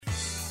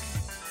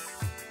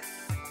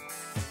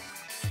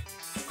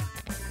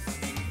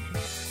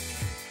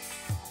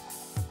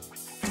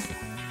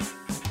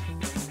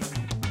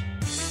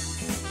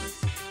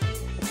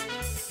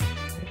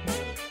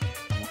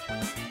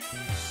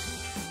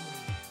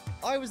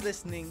I was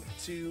listening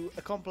to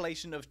a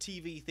compilation of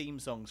TV theme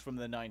songs from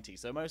the 90s,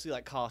 so mostly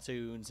like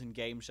cartoons and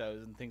game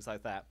shows and things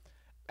like that.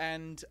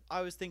 And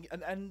I was thinking,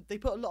 and they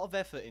put a lot of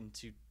effort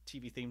into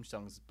TV theme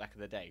songs back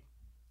in the day.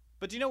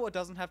 But do you know what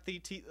doesn't have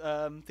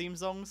theme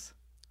songs?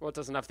 What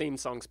doesn't have theme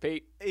songs,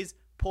 Pete? Is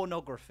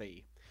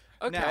pornography.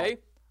 Okay. Now,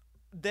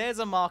 there's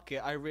a market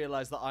I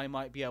realised that I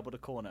might be able to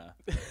corner.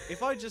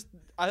 If I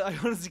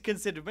honestly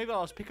considered, maybe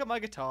I'll just pick up my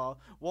guitar,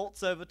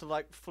 waltz over to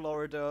like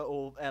Florida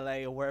or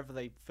LA or wherever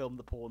they film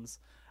the porns,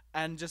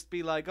 and just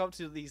be like, go up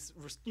to these,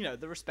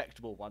 the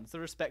respectable ones,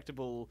 the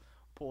respectable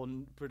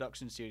porn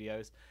production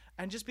studios,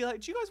 and just be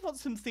like, do you guys want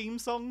some theme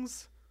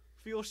songs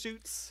for your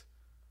shoots?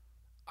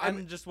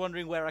 I'm just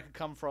wondering where I could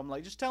come from.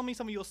 Like, just tell me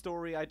some of your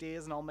story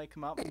ideas and I'll make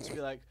them up. And just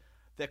be like,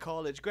 they're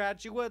college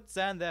graduates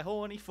and they're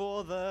horny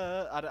for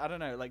the... I don't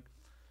know, like...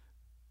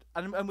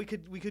 And we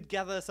could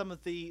gather some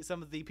of the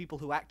people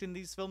who act in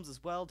these films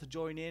as well to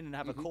join in and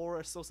have a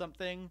chorus or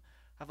something.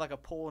 Have like a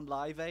porn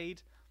live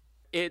aid.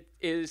 It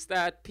is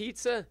that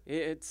pizza.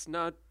 It's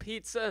not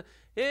pizza.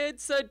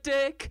 It's a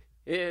dick.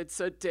 It's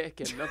a dick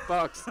in the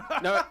box.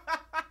 No.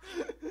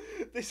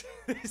 This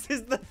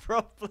is the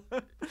problem.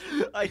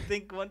 I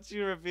think once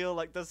you reveal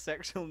like the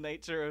sexual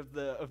nature of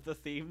the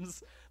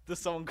themes, the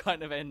song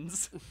kind of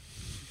ends.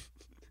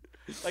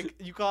 Like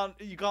you can't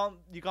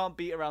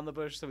beat around the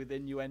bush with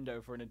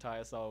innuendo for an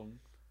entire song.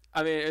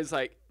 I mean, it's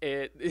like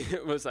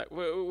it was like,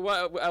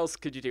 what else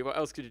could you do? What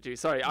else could you do?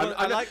 Sorry, well,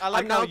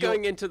 I'm now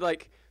going into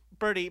like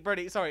Brodie.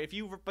 Sorry, if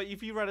you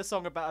write a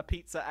song about a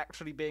pizza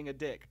actually being a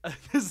dick,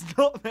 there's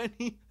not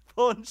many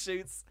porn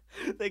shoots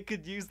they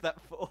could use that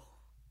for.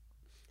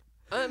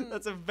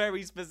 That's a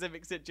very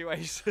specific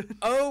situation.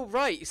 Oh,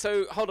 right.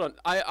 So, hold on.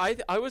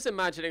 I was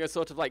imagining a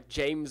sort of like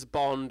James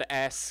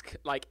Bond-esque,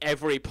 like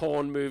every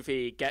porn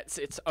movie gets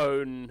its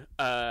own...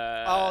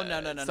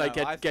 no.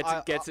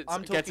 Gets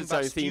its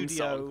own theme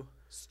song.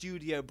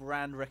 Studio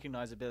brand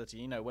recognizability.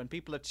 You know, when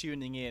people are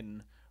tuning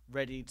in,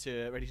 ready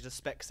to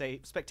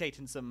spectate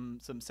in some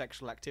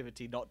sexual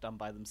activity not done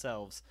by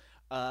themselves,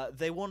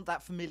 they want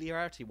that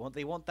familiarity.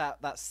 They want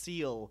that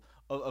seal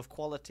of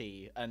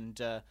quality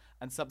and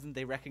something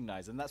they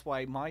recognize, and that's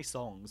why my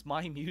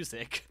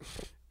music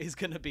is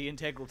going to be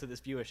integral to this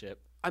viewership.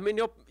 I mean,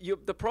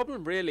 the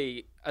problem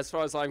really, as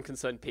far as I'm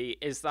concerned, Pete,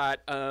 is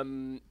that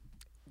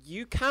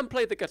you can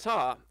play the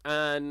guitar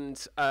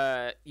and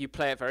you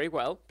play it very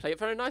well, play it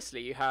very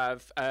nicely. You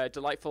have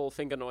delightful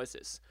finger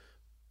noises,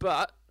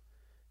 but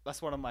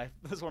that's one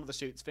of the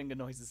shoots, finger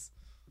noises.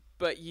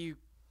 But you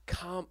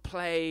can't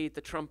play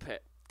the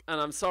trumpet. And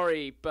I'm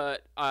sorry,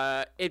 but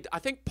I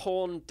think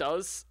porn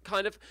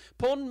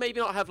maybe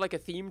not have like a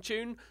theme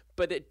tune,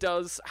 but it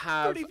does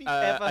have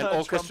an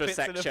orchestra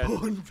section. In a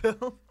porn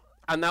film?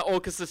 And that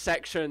orchestra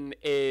section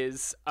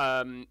is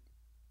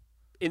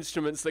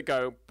instruments that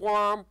go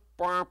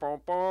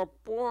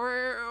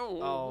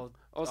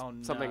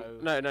something.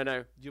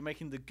 No. You're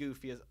making the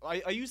goofiest.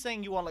 Are you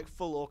saying you want like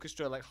full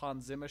orchestra, like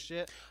Hans Zimmer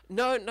shit?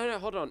 No.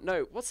 Hold on.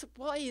 No. What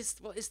is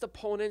the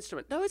porn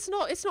instrument? No, it's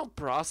not. It's not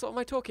brass. What am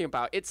I talking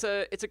about? It's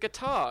a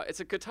guitar. It's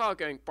a guitar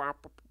going. Yeah.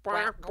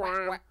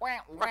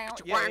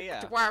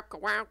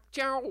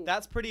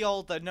 That's pretty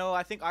old though. No,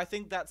 I think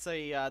that's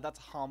a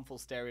harmful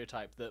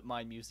stereotype that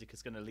my music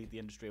is going to lead the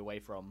industry away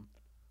from.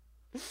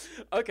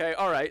 Okay,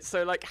 all right.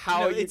 So, like,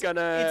 how are you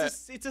gonna?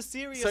 It's a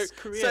serious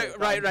career.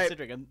 Right.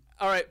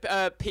 All right,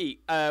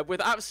 Pete. With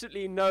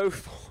absolutely no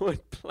forward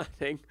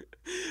planning,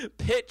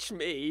 pitch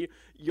me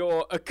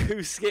your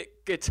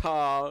acoustic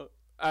guitar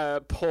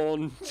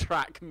porn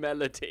track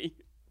melody.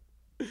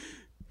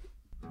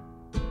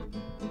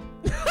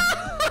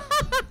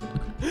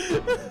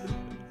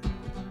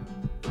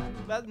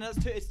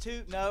 It's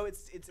too jolly.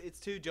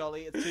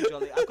 It's too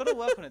jolly. I've got to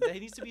work on it. There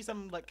needs to be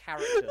some like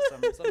character,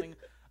 something.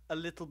 A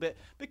little bit,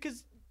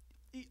 because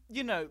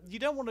you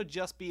don't want to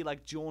just be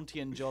like jaunty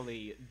and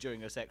jolly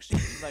during a sex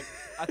scene. Like,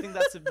 I think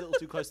that's a little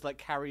too close to like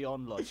Carry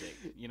On logic,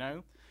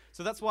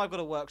 so that's why I've got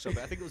to workshop it.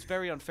 I think it was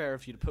very unfair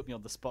of you to put me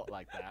on the spot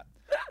like that,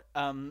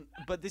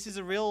 but this is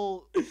a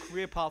real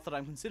career path that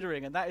I'm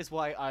considering, and that is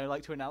why I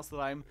like to announce that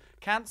I'm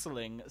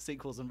cancelling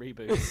sequels and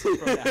reboots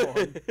from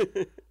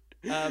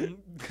now on,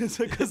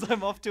 because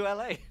I'm off to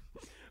LA.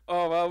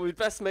 Oh, well, we'd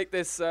best make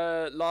this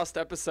last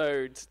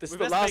episode. This is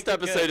the last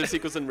episode of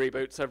Sequels and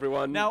Reboots,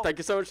 everyone. Now, thank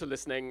you so much for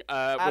listening.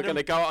 We're going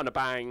to go out on a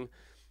bang.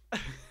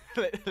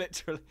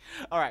 Literally.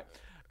 All right.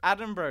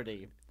 Adam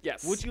Brodie.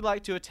 Yes. Would you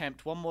like to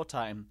attempt one more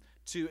time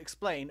to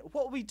explain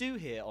what we do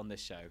here on this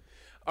show?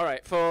 All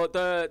right. For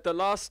the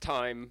last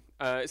time,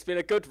 it's been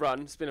a good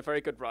run. It's been a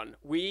very good run.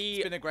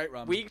 It's been a great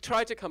run. We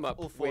tried to come up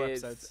all 4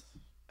 episodes.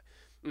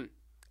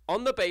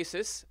 On the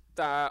basis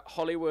that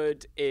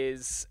Hollywood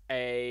is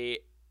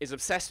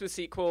obsessed with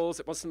sequels,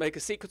 it wants to make a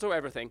sequel to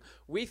everything,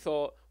 we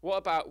thought, what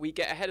about we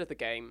get ahead of the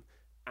game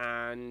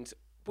and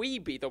we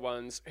be the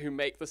ones who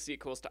make the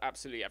sequels to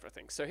absolutely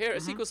everything. So here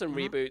at Sequels and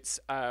Reboots,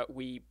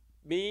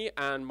 me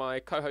and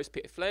my co-host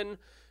Peter Flynn,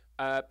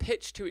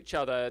 pitch to each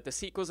other the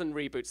sequels and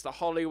reboots that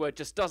Hollywood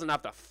just doesn't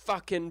have the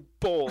fucking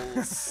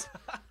balls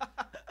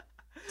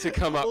to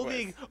come up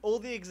with. All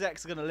the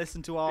execs are going to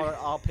listen to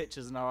our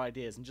pitches and our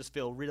ideas and just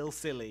feel real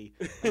silly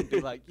and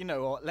be like, you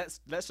know what, let's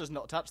just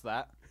not touch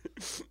that.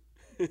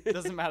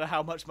 Doesn't matter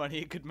how much money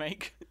it could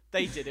make.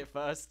 They did it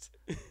first.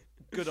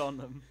 Good on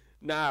them.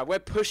 Nah, we're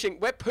pushing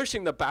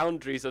the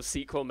boundaries of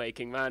sequel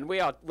making, man.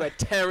 We're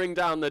tearing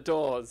down the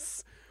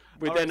doors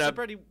within a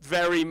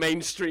very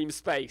mainstream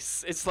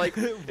space. It's like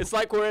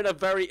we're in a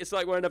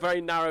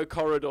very narrow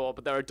corridor,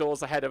 but there are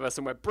doors ahead of us,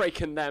 and we're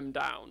breaking them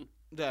down.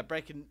 Yeah,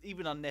 breaking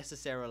even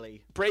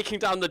unnecessarily. Breaking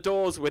down the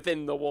doors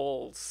within the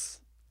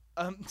walls.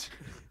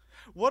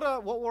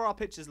 What were our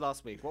pitches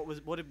last week?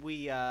 What did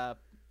we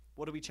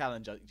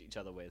challenge each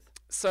other with?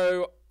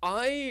 So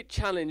I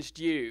challenged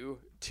you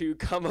to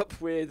come up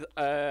with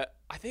I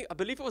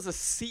believe it was a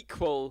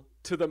sequel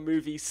to the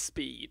movie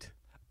Speed.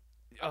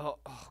 Oh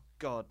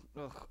God!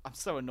 Ugh, I'm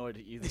so annoyed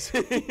at you this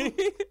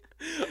week.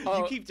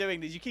 You keep doing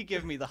this. You keep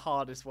giving me the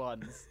hardest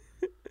ones.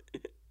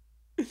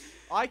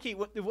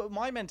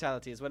 My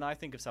mentality is when I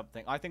think of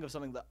something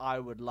that I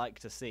would like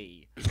to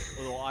see,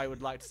 or I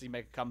would like to see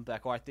make a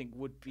comeback, or I think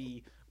would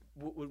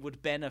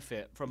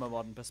benefit from a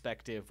modern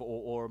perspective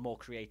or a more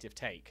creative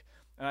take.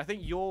 And I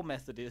think your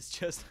method is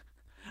just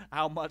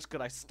how much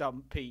could I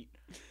stump Pete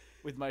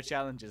with my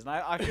challenges. And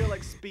I feel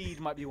like Speed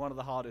might be one of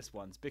the hardest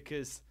ones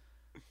because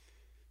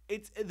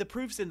the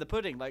proof's in the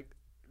pudding. Like,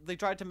 they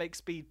tried to make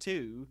Speed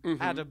 2,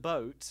 add a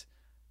boat,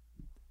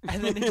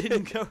 and then it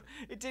didn't go.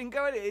 It didn't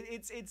go.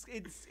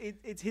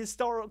 It's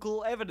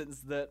historical evidence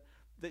that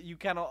you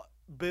cannot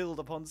build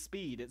upon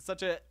Speed. It's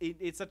such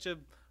a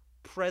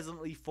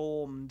presently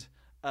formed,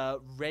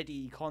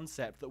 ready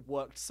concept that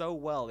worked so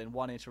well in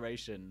one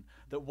iteration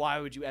that why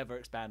would you ever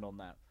expand on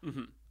that?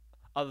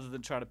 Other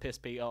than trying to piss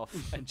Pete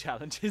off and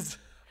challenge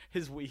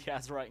his weak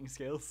ass writing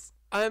skills.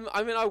 I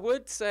mean, I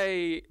would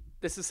say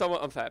this is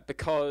somewhat unfair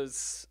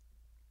because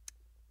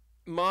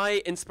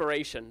my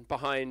inspiration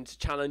behind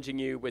challenging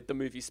you with the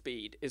movie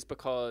Speed is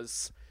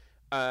because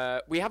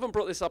we haven't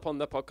brought this up on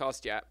the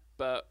podcast yet,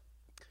 but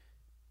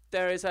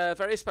there is a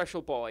very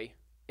special boy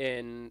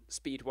in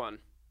Speed 1,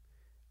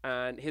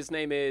 and his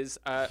name is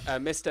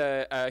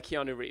Mr.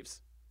 Keanu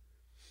Reeves.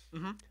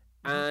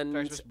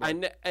 And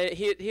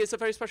he is a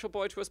very special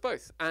boy to us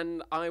both.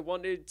 And I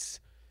wanted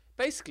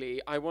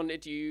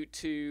you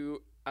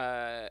to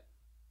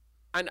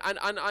and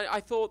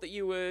I thought that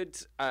you would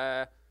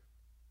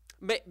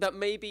that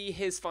maybe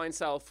his fine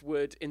self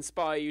would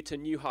inspire you to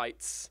new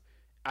heights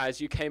as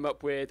you came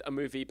up with a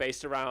movie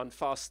based around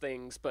fast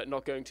things but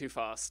not going too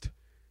fast.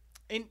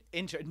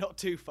 Not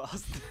too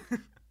fast.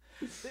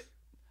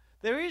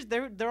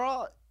 There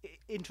are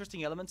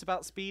interesting elements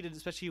about Speed, and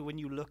especially when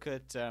you look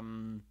at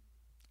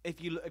if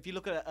you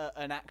look at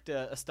an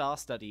actor, a star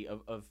study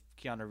of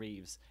Keanu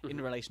Reeves in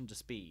relation to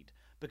Speed,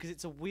 because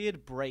it's a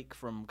weird break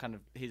from kind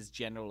of his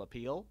general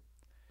appeal.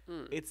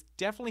 It's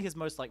definitely his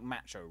most like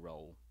macho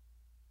role.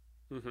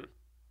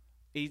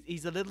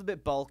 He's a little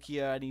bit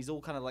bulkier, and he's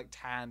all kind of like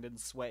tanned and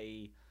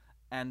sweaty,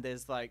 and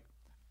there's like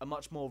a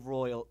much more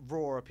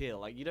raw appeal.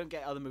 Like, you don't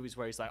get other movies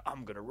where he's like,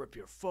 I'm gonna rip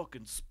your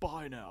fucking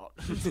spine out.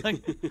 It's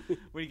like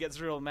when he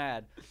gets real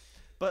mad.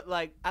 But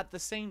like at the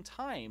same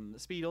time,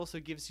 Speed also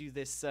gives you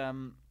this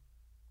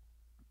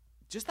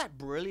just that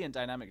brilliant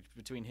dynamic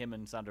between him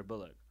and Sandra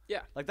Bullock.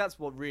 Yeah. Like, that's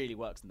what really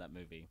works in that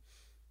movie.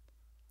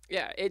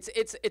 Yeah,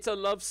 it's a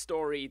love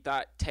story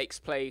that takes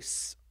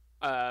place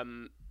I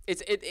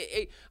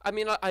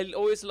mean, I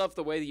always love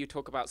the way that you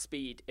talk about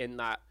Speed in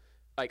that,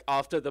 like,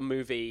 after the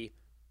movie,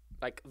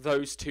 like,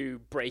 those two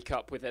break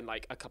up within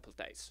like a couple of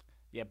days.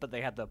 Yeah, but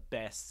they had the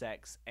best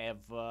sex ever.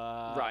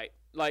 Right.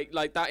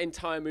 Like that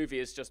entire movie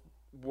is just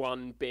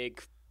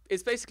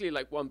it's basically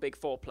like one big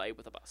foreplay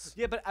with a bus.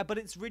 Yeah, but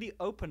it's really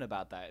open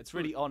about that. It's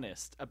really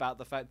honest about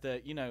the fact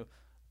that, you know,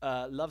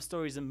 love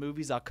stories and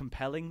movies are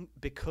compelling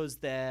because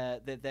they're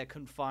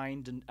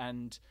confined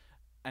and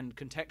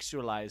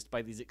contextualized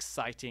by these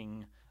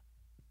exciting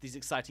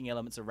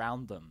elements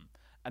around them.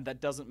 And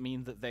that doesn't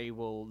mean that they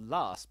will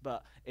last,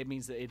 but it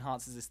means that it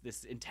enhances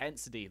this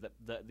intensity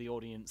that the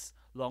audience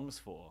longs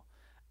for.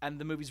 And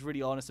the movie's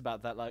really honest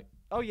about that. Like,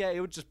 oh yeah, it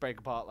would just break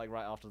apart like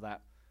right after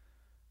that.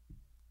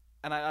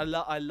 And I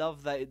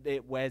love that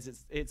it wears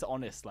it's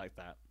honest like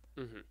that.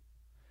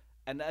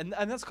 And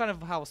that's kind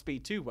of how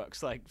Speed 2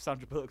 works. Like,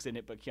 Sandra Bullock's in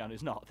it, but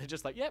Keanu's not. They're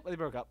just like, yeah, they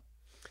broke up.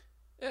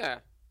 Yeah.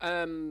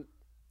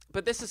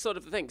 But this is sort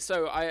of the thing.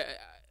 So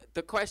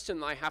the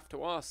question I have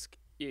to ask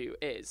you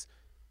is,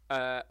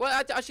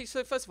 actually,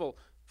 so first of all,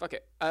 fuck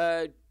it.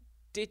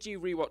 Did you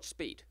rewatch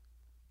Speed?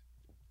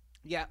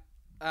 Yeah.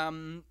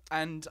 And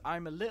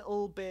I'm a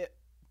little bit.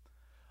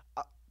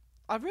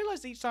 I've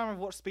realised each time I've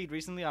watched Speed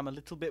recently, I'm a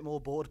little bit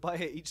more bored by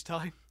it each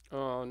time.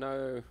 Oh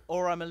no.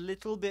 Or I'm a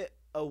little bit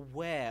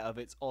aware of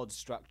its odd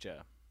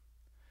structure.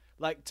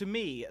 Like, to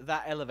me,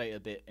 that elevator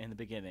bit in the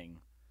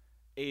beginning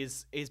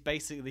is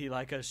basically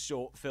like a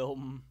short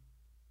film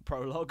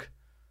prologue.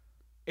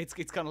 It's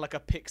kind of like a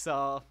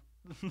Pixar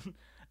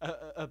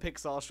a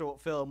Pixar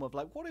short film of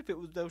like, what if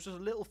there was just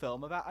a little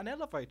film about an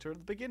elevator at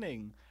the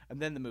beginning, and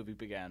then the movie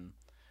began.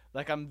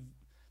 Like,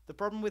 the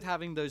problem with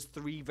having those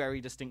three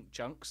very distinct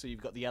chunks, so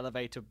you've got the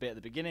elevator bit at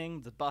the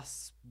beginning, the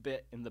bus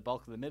bit in the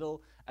bulk of the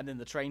middle, and then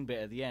the train bit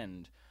at the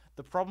end.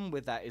 The problem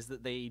with that is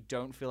that they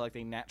don't feel like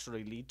they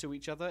naturally lead to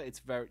each other.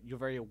 You're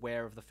very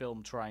aware of the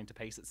film trying to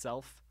pace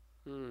itself.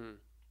 And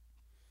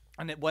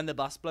when the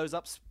bus blows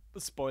up,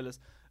 spoilers,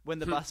 when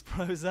the bus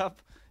blows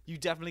up, you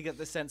definitely get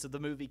the sense of the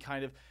movie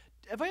kind of...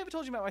 Have I ever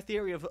told you about my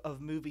theory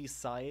of movies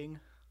sighing?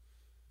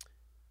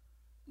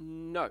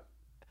 No.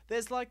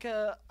 There's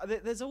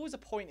always a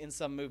point in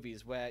some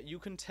movies where you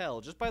can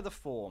tell just by the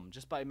form,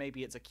 just by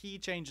maybe it's a key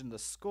change in the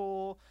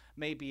score,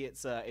 maybe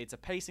it's a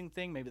pacing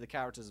thing, maybe the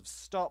characters have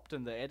stopped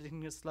and the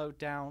editing has slowed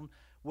down,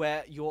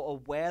 where you're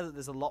aware that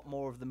there's a lot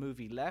more of the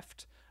movie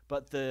left,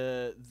 but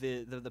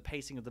the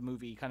pacing of the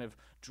movie kind of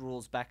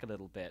draws back a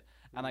little bit,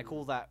 and I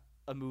call that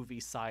a movie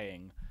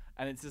sighing.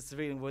 And it's this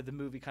feeling where the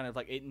movie kind of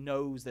like it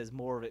knows there's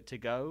more of it to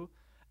go,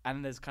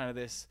 and there's kind of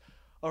this,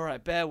 all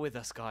right, bear with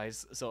us,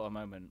 guys, sort of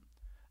moment.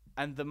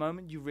 And the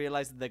moment you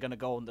realize that they're going to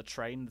go on the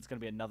train, there's going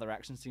to be another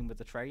action scene with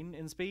the train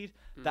in Speed.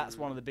 That's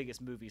one of the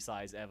biggest movie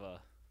sighs ever.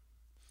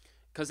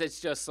 Because it's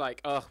just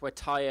like, oh, we're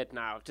tired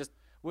now. Just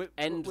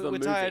end the movie.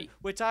 Tired.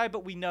 We're tired,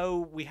 but we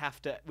know we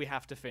have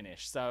to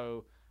finish.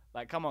 So,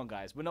 like, come on,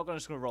 guys. We're not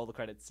just going to roll the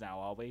credits now,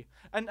 are we?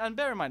 And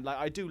bear in mind, like,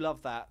 I do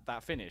love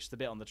that finish, the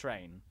bit on the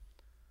train.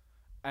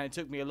 And it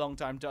took me a long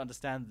time to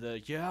understand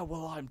the, yeah,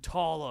 well, I'm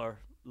taller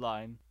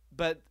line.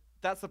 But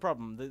that's the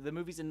problem. The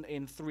movie's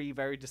in three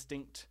very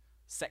distinct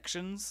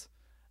sections,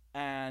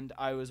 and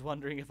I was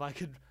wondering if I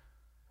could...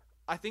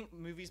 I think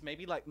movies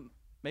maybe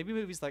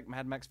movies like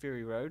Mad Max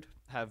Fury Road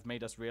have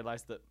made us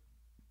realize that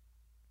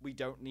we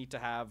don't need to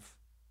have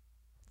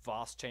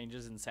vast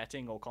changes in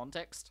setting or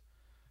context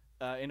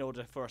in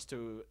order for us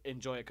to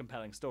enjoy a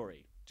compelling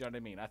story. Do you know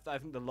what I mean? I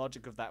think the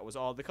logic of that was,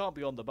 they can't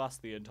be on the bus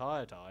the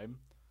entire time.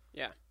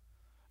 Yeah.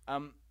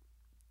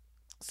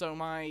 So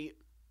my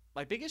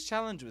biggest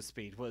challenge with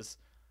Speed was,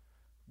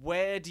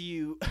 where do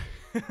you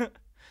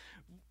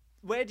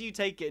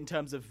take it in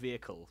terms of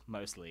vehicle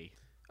mostly?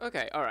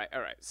 Okay, all right.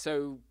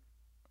 So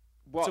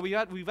what? So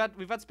we've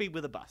had Speed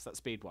with a bus. That's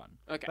Speed 1.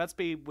 Okay. We've had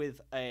Speed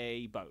with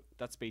a boat.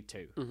 That's Speed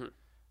 2. Mm-hmm.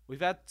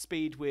 We've had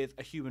Speed with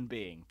a human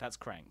being. That's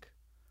Crank.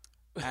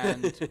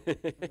 And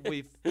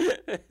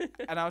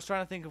and I was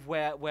trying to think of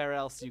where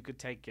else you could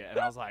take it, and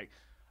I was like,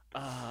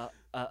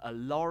 a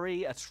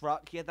lorry, a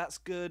truck, yeah, that's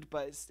good,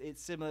 but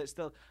it's similar. It's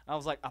still. I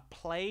was like, a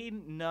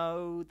plane,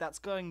 no, that's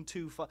going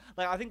too far.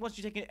 Like, I think once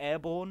you take it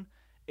airborne,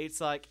 it's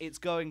like it's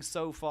going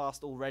so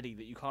fast already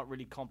that you can't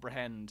really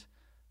comprehend.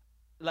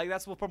 Like,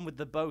 that's the problem with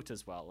the boat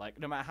as well. Like,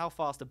 no matter how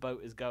fast a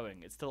boat is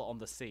going, it's still on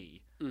the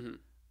sea, and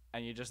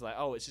you're just like,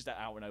 oh, it's just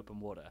out in open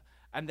water.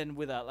 And then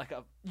with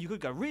you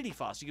could go really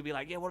fast. You could be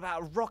like, yeah, what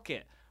about a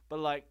rocket? But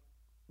like,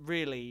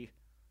 really,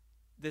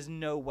 there's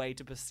no way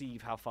to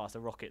perceive how fast a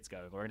rocket's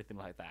going or anything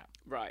like that.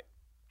 Right.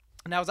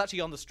 And I was actually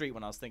on the street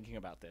when I was thinking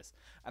about this.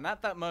 And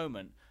at that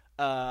moment,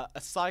 a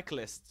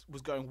cyclist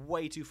was going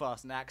way too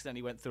fast and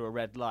accidentally went through a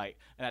red light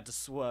and had to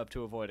swerve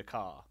to avoid a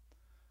car.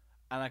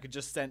 And I could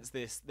just sense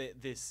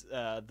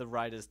the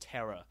rider's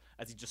terror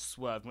as he just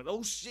swerved and went,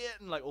 oh shit,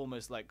 and like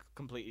almost like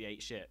completely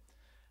ate shit.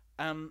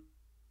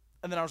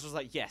 And then I was just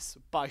like, yes,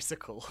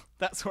 bicycle.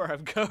 That's where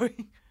I'm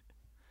going.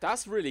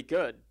 That's really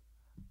good.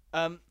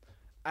 And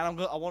I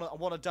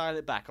want to dial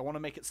it back. I want to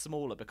make it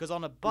smaller, because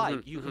on a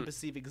bike you can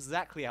perceive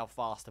exactly how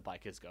fast a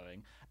bike is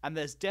going, and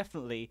there's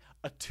definitely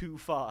a too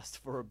fast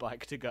for a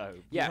bike to go.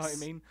 You know what I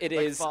mean? It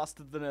like is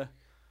faster than a.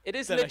 It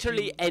is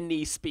literally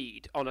any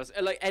speed,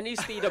 honestly. Like any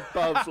speed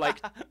above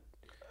like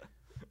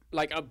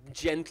a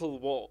gentle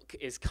walk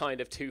is kind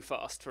of too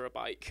fast for a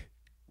bike.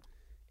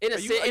 In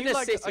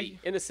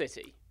a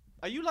city.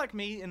 Are you like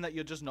me in that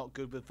you're just not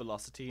good with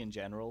velocity in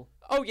general?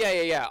 Oh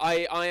yeah.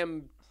 I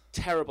am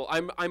terrible.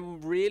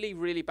 I'm really,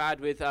 really bad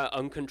with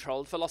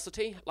uncontrolled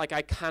velocity. Like,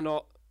 I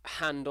cannot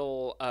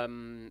handle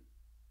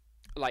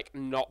like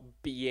not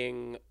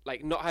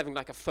having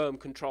like a firm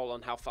control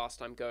on how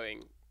fast I'm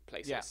going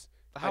places. Yeah.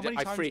 How many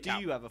times do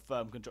you have a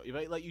firm control?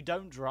 Like, you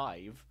don't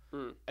drive.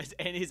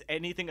 Is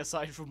anything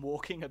aside from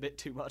walking a bit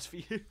too much for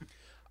you?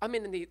 I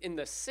mean, in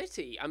the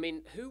city, I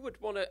mean, who would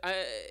want to?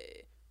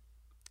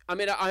 I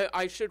mean,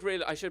 I should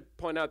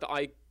point out that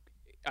I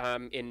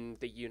in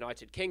the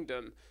United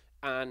Kingdom,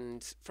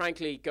 and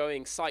frankly,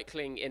 going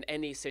cycling in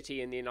any city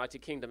in the United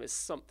Kingdom is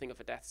something of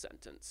a death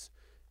sentence.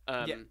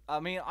 Yeah, I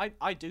mean,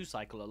 I do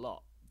cycle a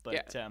lot,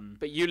 but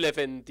but you live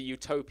in the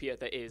utopia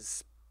that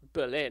is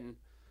Berlin,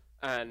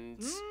 and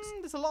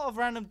there's a lot of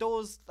random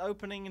doors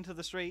opening into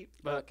the street.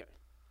 But, okay.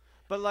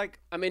 But like,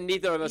 I mean,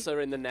 neither of us are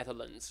in the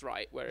Netherlands,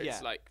 right? Where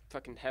it's like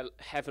fucking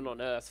heaven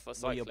on earth for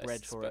cyclists. Where you're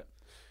bred for it.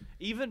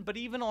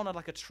 Even on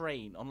a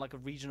train, on like a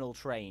regional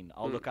train,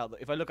 I'll look out.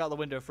 If I look out the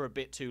window for a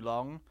bit too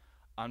long,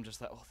 I'm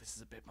just like, oh, this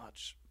is a bit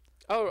much.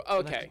 Oh,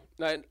 okay.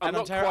 I'm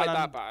not quite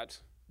that bad.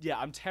 Yeah,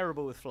 I'm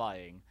terrible with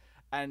flying.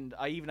 And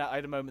I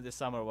had a moment this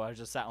summer where I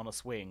just sat on a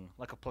swing,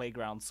 like a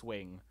playground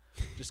swing,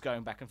 just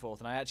going back and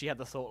forth. And I actually had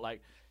the thought,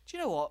 like, do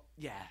you know what?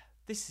 Yeah,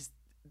 this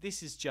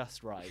is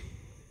just right.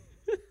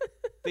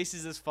 this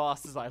is as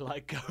fast as I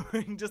like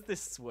going. Just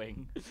this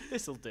swing.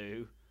 This'll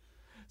do.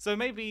 So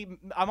maybe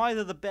I'm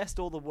either the best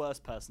or the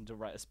worst person to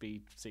write a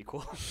Speed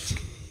sequel.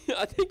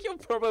 I think you're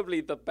probably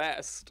the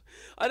best.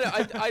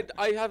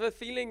 I have a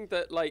feeling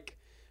that like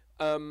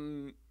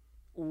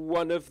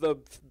one of the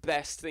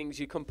best things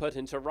you can put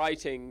into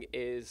writing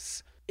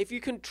is if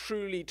you can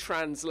truly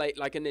translate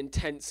like an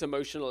intense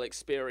emotional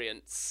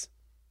experience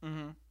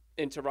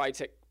into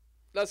writing.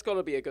 That's got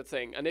to be a good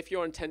thing. And if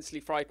you're intensely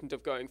frightened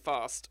of going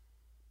fast,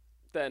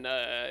 then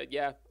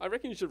yeah, I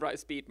reckon you should write a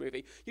Speed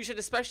movie. You should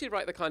especially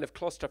write the kind of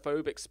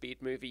claustrophobic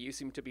Speed movie you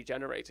seem to be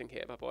generating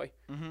here, my boy.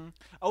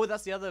 Oh,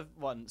 that's the other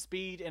one.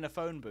 Speed in a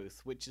phone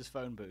booth, which is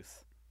phone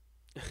booth.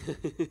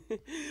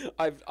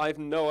 I've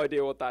no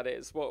idea what that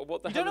is. What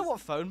the You hell don't know is... what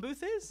phone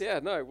booth is? Yeah,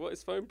 no. What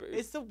is phone booth?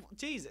 It's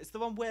the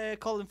one where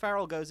Colin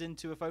Farrell goes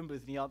into a phone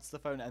booth and he answers the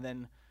phone, and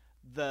then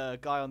the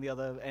guy on the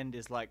other end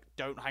is like,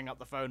 "Don't hang up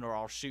the phone or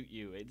I'll shoot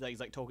you."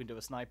 He's like talking to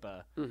a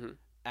sniper.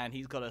 And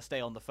he's got to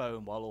stay on the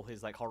phone while all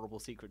his like horrible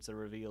secrets are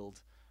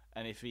revealed.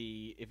 And if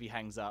he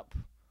hangs up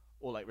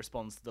or like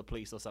responds to the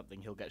police or something,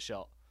 he'll get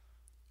shot.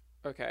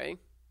 Okay.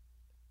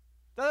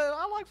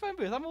 I like phone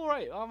booth. I'm all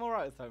right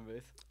with phone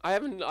booth. I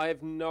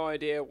have no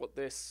idea what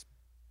this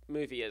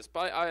movie is,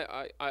 but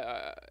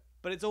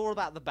But it's all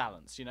about the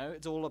balance, you know.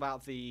 It's all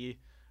about the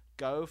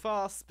go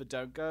fast, but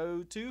don't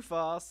go too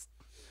fast.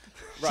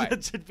 Right.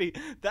 That should be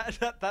that's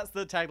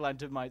the tagline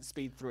to my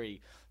Speed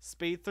 3.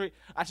 Speed 3.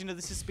 Actually, no,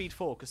 this is Speed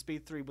 4 because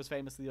Speed 3 was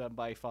famously done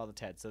by Father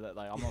Ted, so that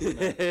like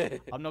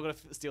I'm not gonna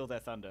steal their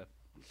thunder.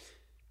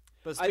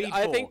 But Speed 4,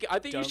 I think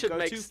don't you should go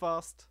make too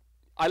fast.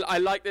 I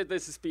like that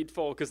this is Speed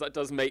 4 because that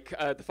does make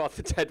the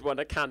Father Ted one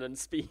a canon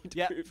Speed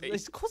movie.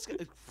 Of course,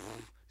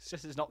 it's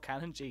just it's not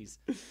canon. Jeez.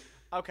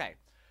 Okay,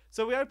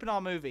 so we open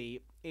our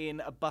movie in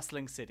a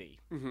bustling city.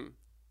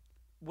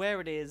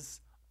 Where it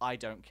is, I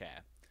don't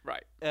care.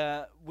 Right.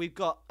 We've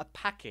got a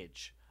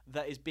package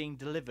that is being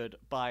delivered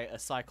by a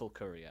cycle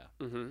courier,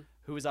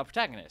 who is our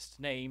protagonist,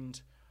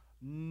 named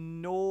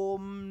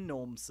Norm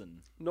Normson.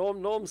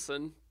 Norm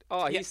Normson?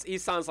 Oh, Yeah. he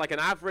sounds like an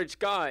average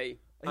guy.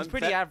 He's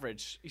pretty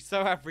average. He's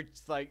so average,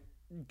 like,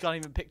 can't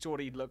even picture what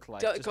he'd look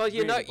like. Just God,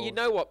 you really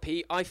know what,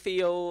 Pete? I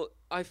feel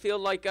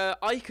like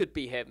I could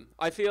be him.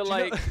 I feel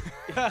like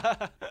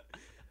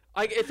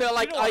I feel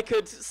like I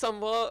could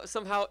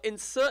somehow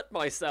insert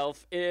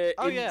myself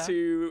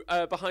into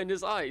behind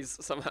his eyes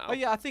somehow. Oh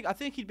yeah, I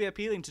think he'd be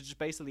appealing to just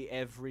basically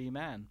every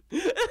man.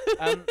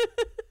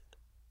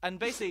 And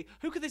basically,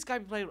 who could this guy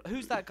be playing?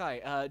 Who's that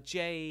guy?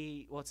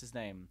 Jay, what's his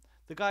name?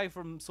 The guy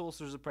from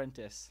Sorcerer's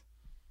Apprentice.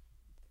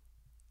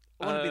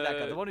 I want to be that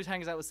guy, the one who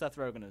hangs out with Seth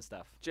Rogen and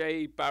stuff.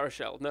 Jay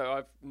Baruchel. No,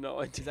 I've no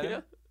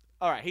idea.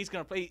 All right, he's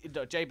gonna play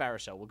Jay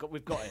Baruchel.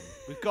 We've got him.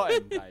 We've got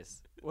him,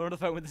 guys. We're on the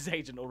phone with his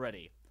agent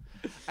already.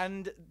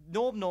 And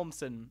Norm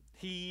Normson,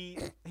 he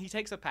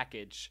takes a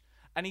package,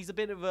 and he's a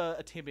bit of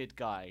a timid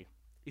guy.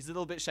 He's a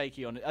little bit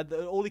shaky on it.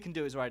 All he can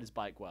do is ride his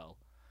bike well.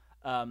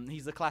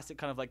 He's the classic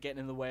kind of like getting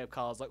in the way of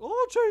cars, like,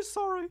 "Oh, Jay,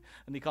 sorry,"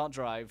 and he can't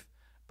drive,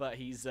 but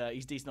he's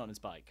decent on his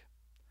bike.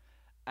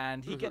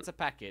 And he gets a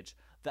package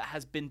that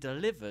has been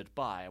delivered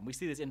by, and we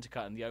see this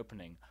intercut in the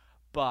opening,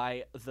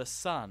 by the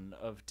son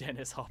of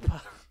Dennis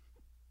Hopper,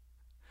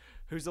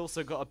 who's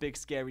also got a big,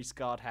 scary,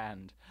 scarred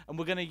hand. And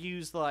we're gonna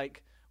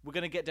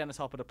get Dennis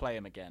Hopper to play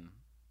him again.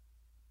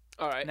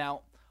 All right.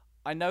 Now,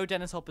 I know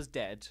Dennis Hopper's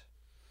dead,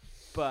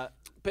 but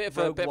bit of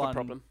a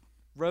problem.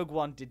 Rogue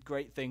One did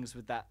great things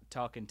with that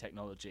Tarkin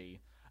technology,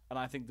 and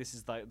I think this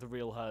is like the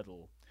real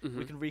hurdle.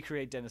 We can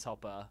recreate Dennis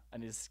Hopper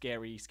and his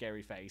scary,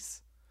 scary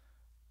face.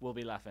 We'll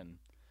be laughing.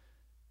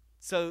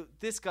 So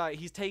this guy,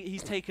 he's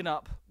taken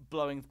up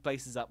blowing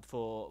places up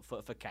for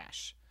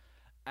cash,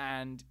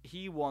 and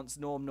he wants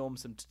Norm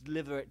Normson to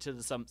deliver it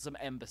to some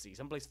embassy,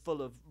 someplace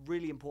full of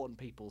really important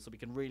people, so we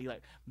can really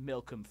like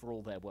milk them for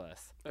all they're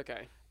worth.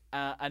 Okay.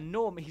 And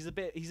Norm, he's a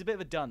bit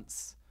of a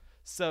dunce,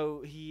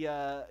 so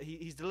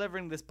he's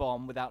delivering this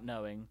bomb without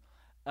knowing,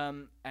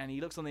 and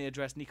he looks on the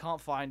address and he can't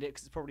find it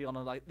because it's probably on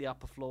like the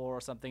upper floor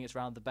or something. It's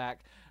round the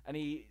back, and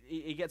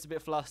he gets a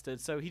bit flustered,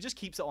 so he just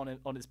keeps it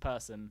on his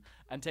person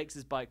and takes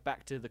his bike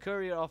back to the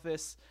courier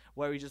office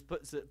where he just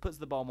puts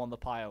the bomb on the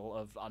pile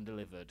of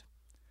undelivered.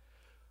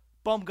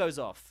 Bomb goes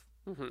off,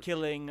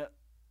 killing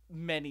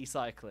many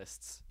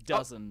cyclists,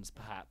 dozens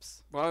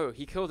perhaps. Whoa,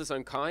 he killed his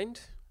own kind?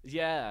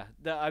 Yeah,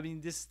 I mean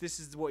this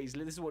is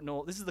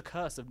the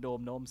curse of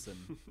Norm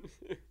Normson.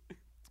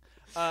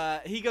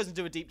 He goes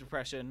into a deep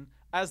depression,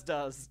 as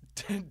does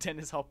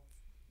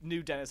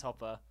new Dennis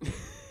Hopper.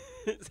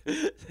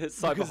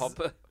 Cyber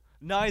Hopper.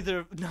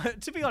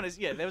 To be honest,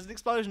 yeah, there was an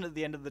explosion at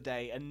the end of the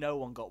day, and no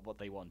one got what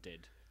they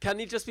wanted. Can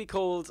he just be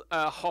called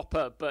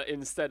Hopper, but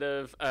instead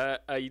of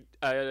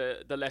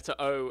the letter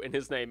O in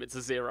his name, it's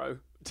a 0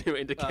 to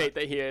indicate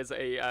that he is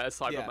a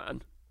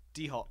Cyberman?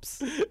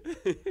 D-Hops.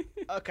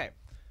 Okay.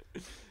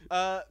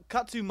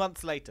 Cut 2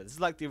 months later. This is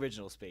like the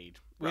original Speed.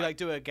 We like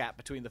do a gap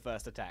between the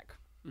first attack.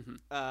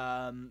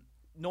 Norm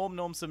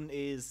Normson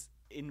is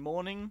in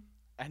mourning,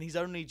 and he's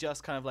only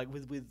just kind of like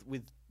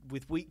with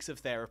with weeks of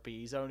therapy,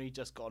 he's only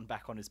just gotten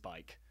back on his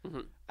bike,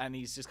 and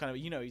he's just kind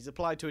of he's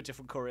applied to a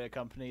different courier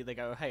company. They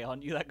go, "Hey,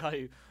 aren't you that guy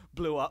who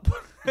blew up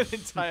an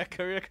entire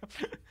courier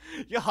company?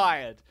 You're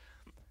hired."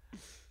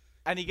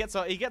 And he gets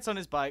on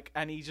his bike,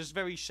 and he just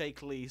very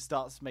shakily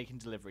starts making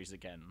deliveries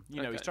again.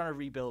 He's trying to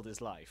rebuild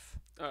his life.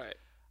 All right.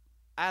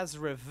 As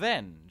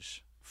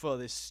revenge for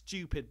this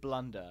stupid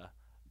blunder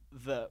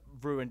that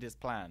ruined his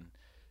plan,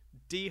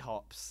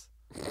 D-Hops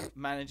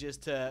manages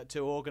to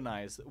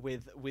organize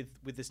with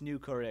this new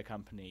courier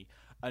company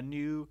a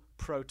new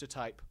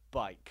prototype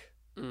bike.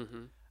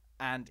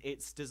 And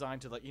it's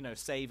designed to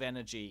save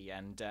energy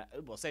and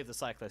save the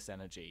cyclist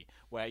energy,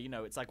 where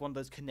it's like one of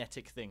those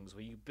kinetic things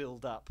where you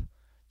build up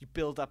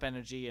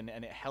energy and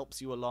it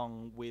helps you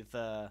along with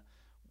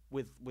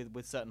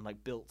certain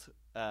built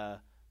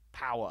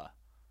power.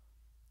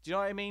 Do you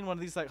know what I mean? One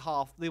of these one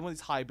of these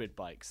hybrid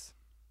bikes.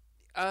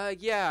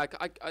 Yeah,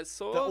 I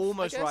saw. That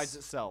almost rides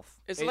itself.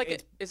 Is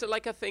it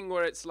like a thing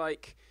where it's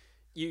like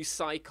you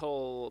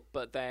cycle,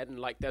 but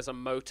then there's a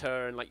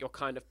motor and you're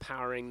kind of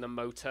powering the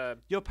motor?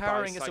 You're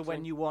powering it so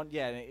when you want,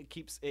 and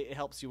it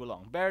helps you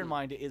along. Bear in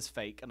mind it is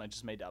fake, and I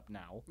just made it up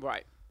now.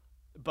 Right.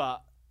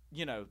 But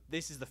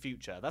this is the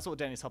future. That's what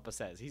Dennis Hopper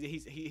says.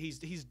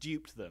 He's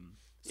duped them.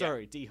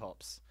 Sorry,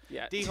 D-Hops.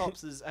 Yeah.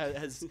 D-Hops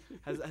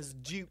has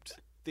duped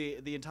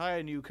the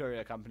entire new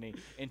courier company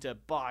into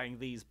buying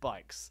these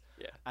bikes.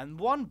 Yeah. And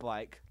one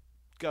bike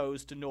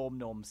goes to Norm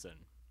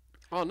Normson.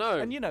 Oh no.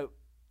 And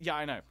yeah,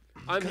 I know.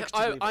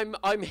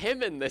 I'm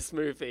him in this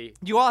movie.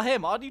 You are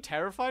him. Aren't you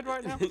terrified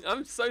right now?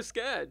 I'm so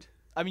scared.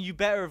 I mean, you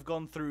better have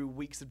gone through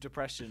weeks of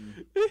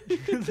depression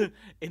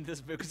in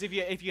this book, because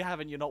if you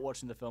haven't, you're not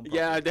watching the film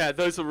properly. Yeah,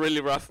 those are really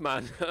rough,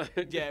 man.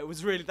 Yeah, it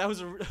was really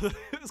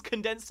it was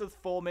condensed to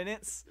 4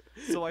 minutes,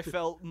 so I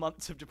felt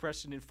months of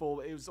depression in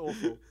 4. It was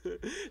awful.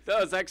 That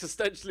was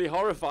existentially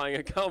horrifying.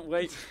 I can't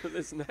wait for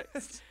this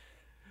next.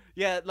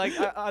 Yeah,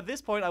 at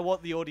this point, I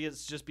want the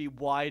audience to just be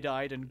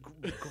wide-eyed and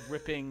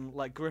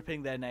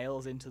gripping their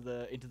nails into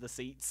the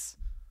seats.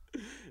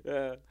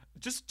 Yeah.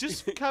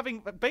 Just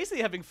having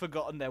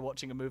forgotten they're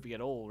watching a movie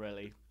at all,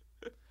 really.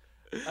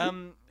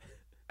 And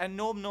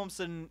Norm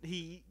Normson,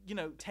 he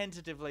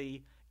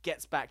tentatively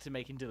gets back to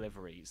making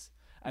deliveries,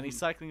 and he's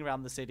cycling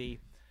around the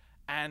city,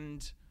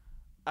 and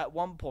at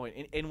one point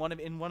in one of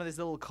his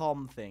little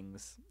comm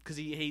things, because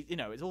he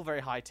it's all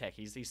very high tech.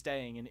 He's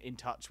staying in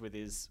touch with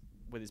his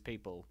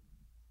people,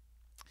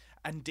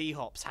 and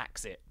D-Hops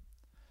hacks it,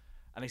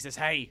 and he says,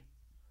 "Hey,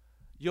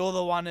 you're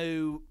the one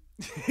who."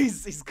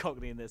 he's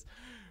cockney in this.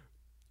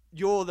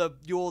 You're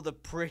the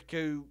prick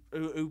who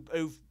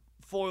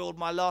foiled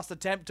my last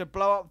attempt to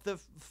blow up the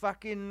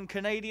fucking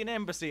Canadian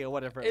embassy or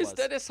whatever it was. Is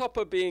Dennis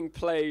Hopper being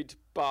played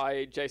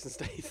by Jason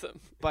Statham?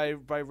 By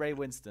Ray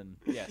Winston,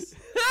 yes.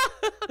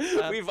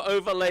 We've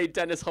overlaid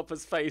Dennis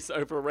Hopper's face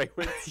over Ray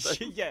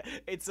Winston. Yeah,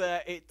 it's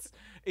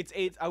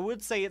I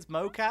would say it's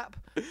mocap,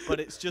 but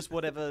it's just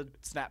whatever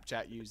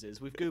Snapchat uses.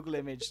 We've Google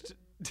imaged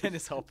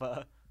Dennis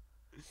Hopper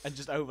and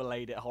just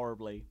overlaid it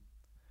horribly.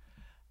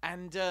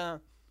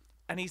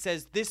 And he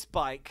says this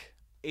bike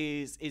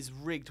is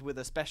rigged with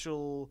a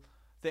special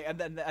thing, and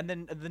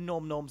then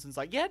Norm Normson's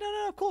like, yeah,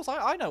 no, of course,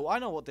 I know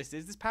what this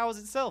is. This powers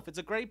itself. It's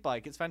a great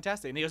bike. It's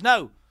fantastic. And he goes,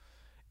 no,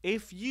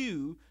 if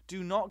you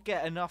do not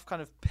get enough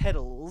kind of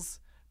pedals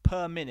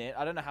per minute,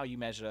 I don't know how you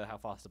measure how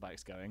fast the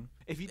bike's going.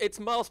 It's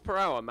miles per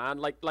hour, man.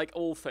 Like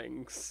all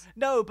things.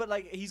 No, but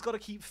he's got to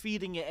keep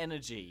feeding it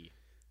energy.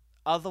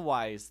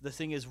 Otherwise, the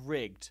thing is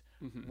rigged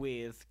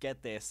with,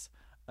 get this,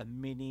 a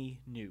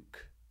mini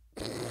nuke.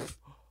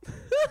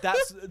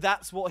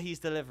 That's what he's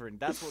delivering.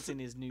 That's what's in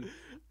his new,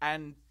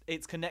 and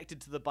it's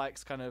connected to the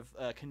bike's kind of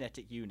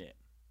kinetic unit.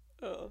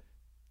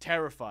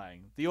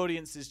 Terrifying. The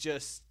audience is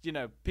just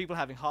people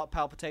having heart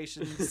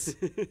palpitations,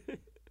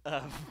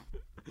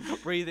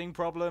 breathing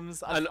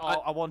problems.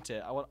 I want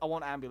it. I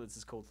want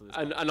ambulances called to this.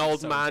 An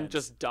old man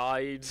just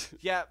died.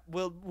 Yeah,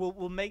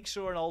 we'll make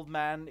sure an old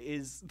man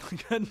is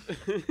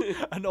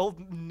an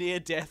old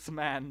near-death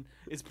man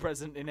is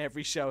present in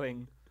every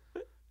showing.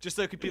 Just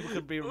so people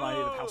can be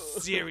reminded of how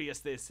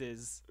serious this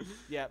is.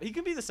 Yeah, he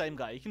can be the same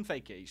guy. He can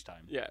fake it each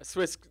time. Yeah,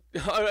 Swiss.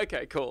 Oh,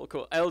 okay, cool.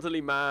 Elderly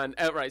man.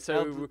 Right,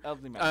 so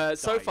elderly man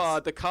so far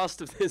the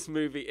cast of this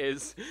movie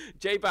is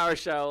Jay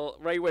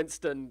Baruchel, Ray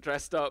Winston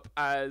dressed up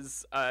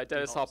as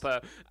Dennis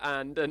Hopper,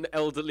 and an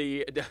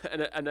elderly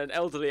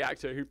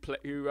actor who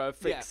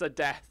fakes a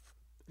death.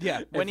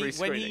 Yeah,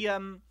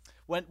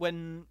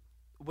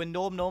 when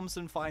Norm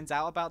Normson finds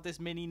out about this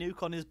mini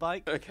nuke on his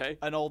bike,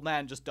 an old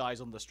man just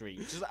dies on the street.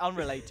 Just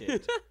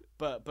unrelated,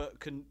 but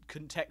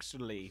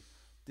contextually,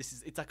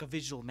 it's like a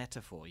visual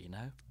metaphor,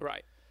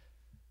 Right.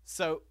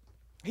 So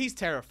he's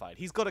terrified.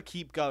 He's got to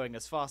keep going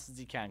as fast as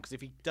he can, because if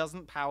he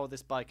doesn't power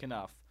this bike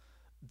enough,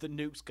 the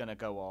nuke's gonna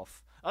go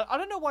off. I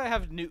don't know why I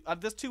have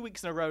nuke. There's 2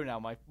 weeks in a row now.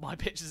 My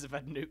pictures have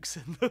had nukes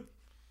in them.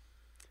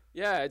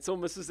 Yeah, it's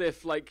almost as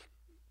if I'm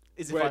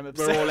we're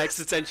all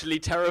existentially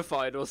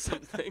terrified or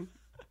something.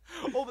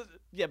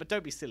 Yeah, but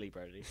don't be silly,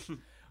 Brodie.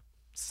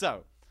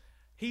 So,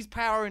 he's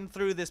powering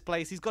through this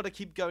place. He's got to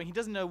keep going. He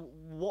doesn't know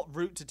what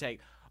route to take.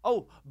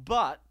 Oh,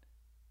 but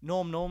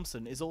Norm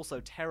Normson is also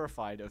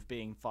terrified of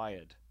being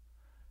fired.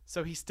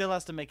 So he still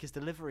has to make his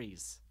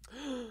deliveries.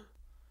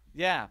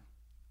 Yeah.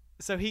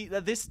 So he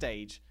at this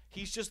stage,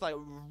 he's just like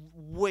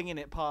winging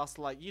it past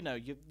like, you know,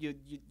 your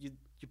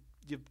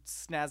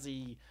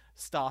snazzy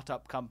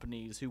startup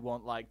companies who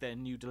want like their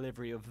new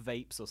delivery of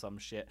vapes or some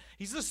shit.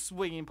 He's just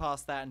swinging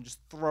past that and just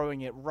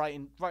throwing it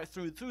right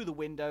through the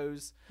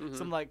windows. Mm-hmm.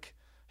 Some like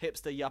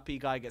hipster yuppie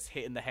guy gets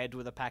hit in the head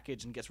with a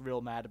package and gets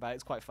real mad about it.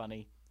 It's quite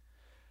funny.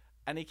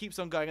 And he keeps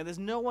on going, and there's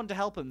no one to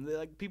help him.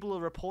 Like, people are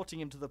reporting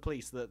him to the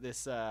police that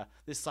this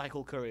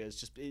cycle courier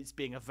it's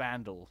being a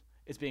vandal.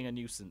 It's being a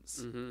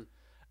nuisance. Mm-hmm.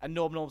 And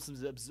Norm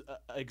Normson's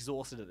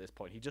exhausted at this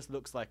point. He just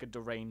looks like a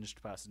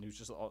deranged person who's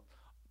just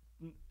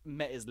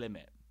met his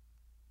limit.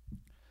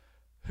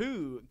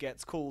 Who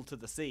gets called to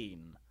the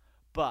scene?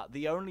 But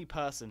the only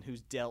person who's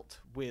dealt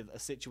with a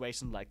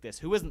situation like this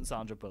who isn't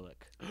Sandra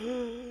Bullock.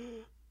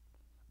 And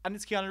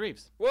it's Keanu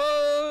Reeves.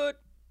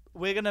 What?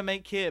 We're going to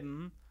make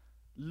him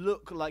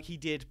look like he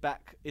did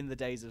back in the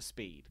days of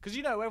Speed. Because,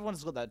 you know,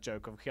 everyone's got that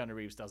joke of Keanu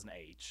Reeves doesn't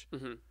age.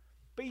 Mm-hmm.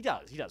 But he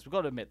does. We've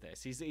got to admit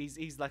this.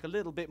 He's like a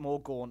little bit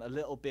more gaunt, a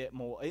little bit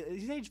more...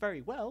 He's aged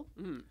very well.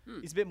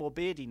 Mm-hmm. He's a bit more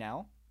beardy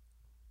now.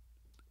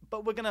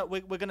 But we're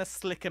gonna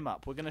slick him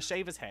up. We're gonna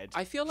shave his head.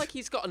 I feel like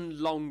he's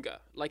gotten longer.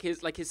 Like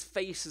his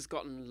face has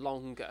gotten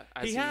longer.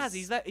 He has.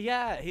 He's like,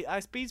 yeah.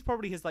 Speed's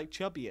probably his like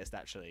chubbiest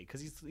actually,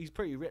 because he's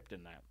pretty ripped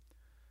in that.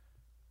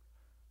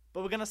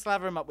 But we're gonna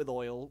slather him up with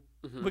oil.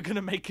 Mm-hmm. We're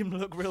gonna make him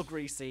look real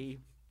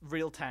greasy,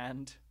 real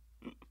tanned,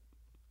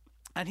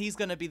 and he's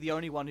gonna be the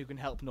only one who can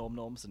help Norm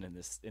Normson in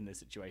this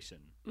situation.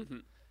 Mm-hmm.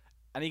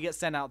 And he gets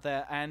sent out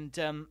there, and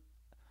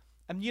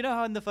you know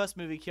how in the first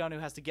movie Keanu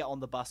has to get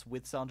on the bus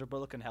with Sandra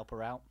Bullock and help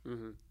her out.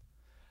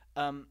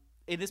 Mm-hmm.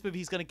 In this movie,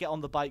 he's gonna get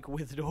on the bike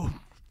with Norm.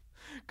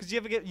 Because you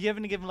ever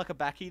give him like a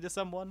backie to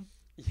someone?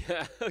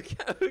 Yeah.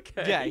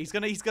 Okay. Yeah, he's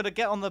gonna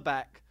get on the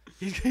back.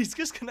 He's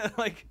just gonna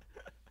like.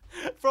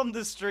 From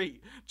the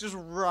street, just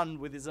run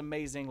with his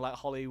amazing like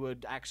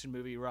Hollywood action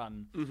movie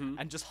run, mm-hmm.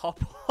 and just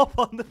hop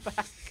on the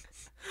back,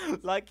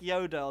 like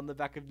Yoda on the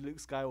back of Luke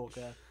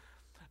Skywalker,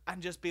 and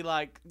just be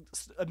like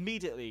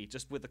immediately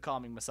just with the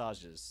calming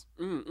massages.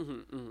 Mm-hmm,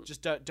 mm-hmm.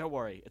 Just don't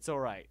worry, it's all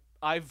right.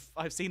 I've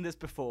seen this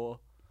before.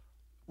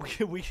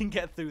 We can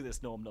get through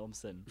this, Norm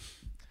Normson.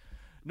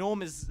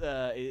 Norm is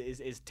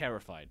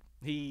terrified.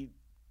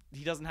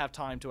 He doesn't have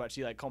time to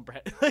actually like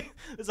comprehend.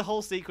 There's a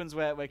whole sequence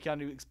where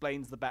Keanu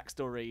explains the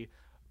backstory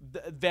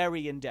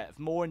very in depth,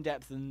 more in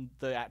depth than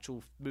the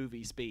actual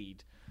movie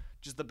Speed.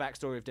 Just the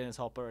backstory of Dennis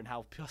Hopper and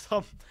how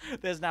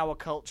there's now a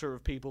culture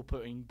of people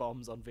putting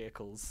bombs on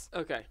vehicles.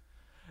 Okay.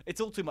 It's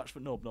all too much for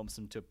Norm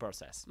Normson to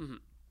process. Mm-hmm.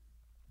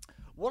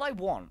 What I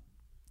want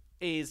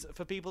is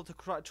for people to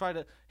try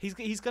to.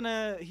 He's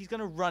gonna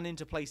run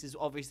into places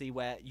obviously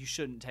where you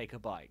shouldn't take a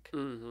bike.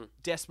 Mm-hmm.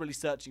 Desperately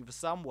searching for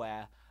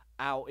somewhere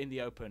out in the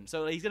open.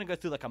 So he's going to go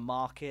through like a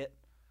market.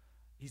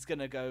 He's going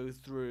to go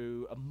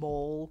through a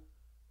mall.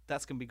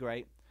 That's going to be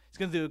great. He's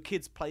going to do a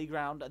kid's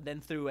playground and then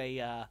through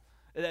a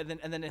and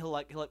then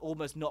he'll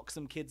almost knock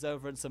some kids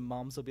over and some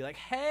moms will be like,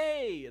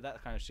 "Hey!"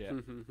 that kind of shit.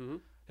 Mm-hmm.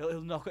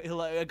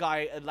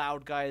 A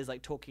loud guy is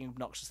like talking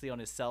obnoxiously on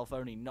his cell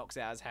phone. He knocks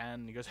it out of his hand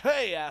and he goes,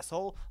 "Hey,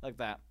 asshole!" like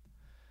that.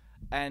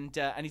 And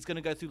he's going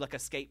to go through like a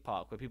skate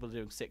park where people are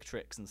doing sick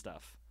tricks and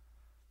stuff.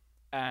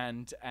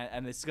 And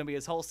this is going to be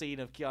his whole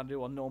scene of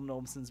Keanu on Norm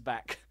Normson's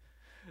back,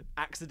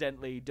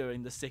 accidentally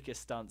doing the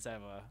sickest stunts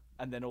ever.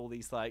 And then all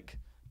these, like,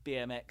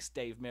 BMX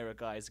Dave Mirra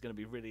guys are going to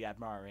be really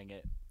admiring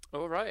it.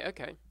 All right,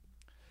 okay.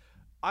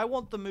 I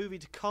want the movie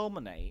to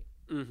culminate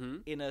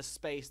mm-hmm. in a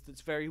space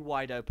that's very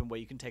wide open where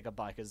you can take a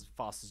bike as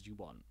fast as you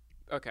want.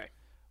 Okay.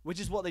 Which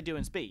is what they do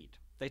in Speed.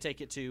 They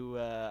take it to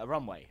a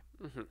runway.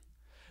 Mm-hmm.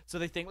 So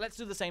they think, let's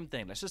do the same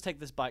thing. Let's just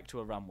take this bike to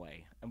a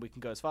runway, and we can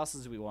go as fast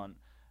as we want,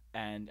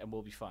 and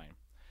we'll be fine.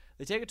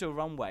 They take it to a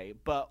runway,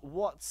 but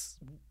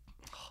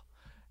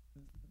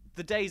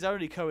the day's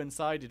only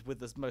coincided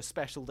with the most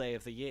special day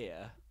of the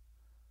year.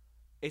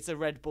 It's a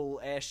Red Bull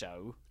air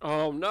show.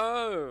 Oh,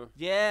 no.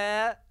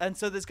 Yeah, and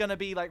so there's going to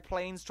be like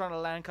planes trying to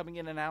land, coming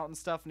in and out and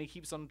stuff, and he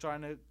keeps on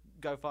trying to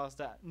go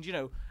faster. And, you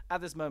know,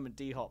 at this moment,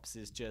 D-Hops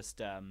is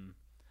just...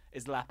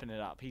 is lapping it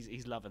up.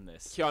 He's loving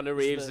this. Keanu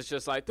Reeves is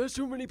just like, there's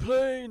too many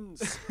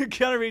planes.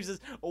 Keanu Reeves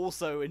is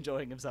also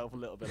enjoying himself a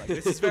little bit. Like,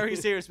 this is very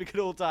serious. We could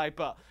all die,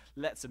 but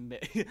let's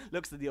admit,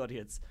 looks at the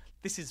audience.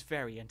 This is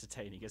very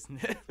entertaining,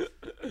 isn't it?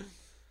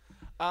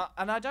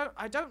 And I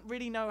don't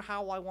really know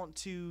how I want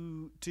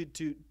to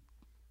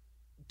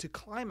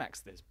climax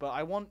this, but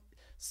I want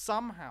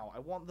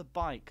the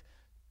bike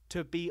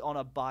to be on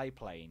a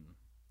biplane,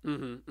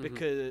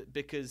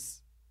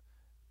 because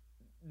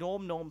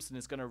Norm Normson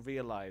is going to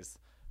realize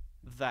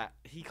that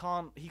he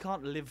can't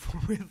live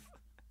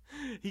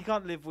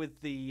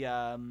with the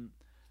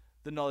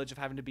knowledge of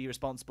having to be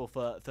responsible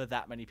for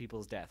that many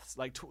people's deaths,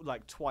 like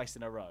twice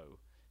in a row.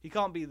 He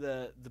can't be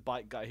the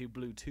bike guy who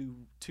blew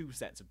two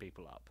sets of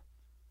people up.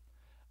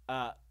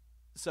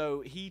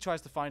 So he tries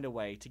to find a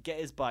way to get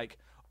his bike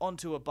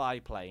onto a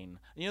biplane.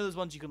 And you know those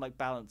ones you can like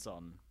balance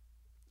on?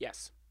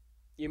 Yes.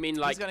 You mean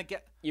he's gonna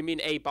get You mean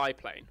a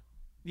biplane?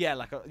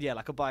 like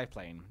a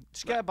biplane.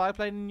 Just get a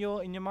biplane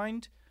in your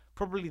mind.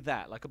 Probably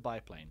that, like a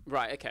biplane.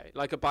 Right. Okay.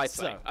 Like a biplane.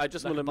 So, I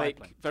just like want to a make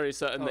biplane. very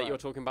certain that Alright. you're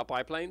talking about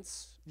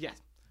biplanes.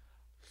 Yes.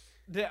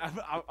 Yeah,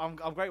 I'm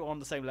great. We're on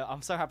the same level.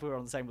 I'm so happy we're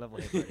on the same level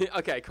here. Brodie.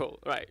 Okay. Cool.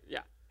 Right.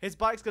 Yeah. His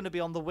bike's going to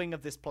be on the wing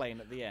of this plane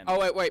at the end.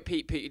 Oh wait,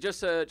 Pete.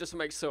 Just to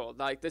make sure,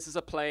 like this is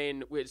a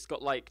plane which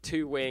got like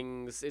 2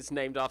 wings. It's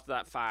named after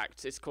that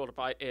fact. It's called a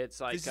bike.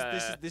 It's like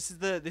this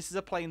is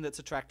a plane that's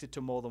attracted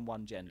to more than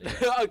one gender.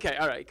 Okay.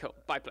 All right. Cool.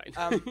 Biplane.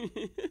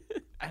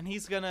 And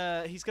he's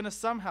gonna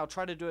somehow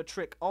try to do a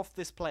trick off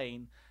this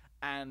plane,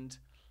 and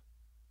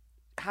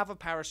have a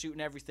parachute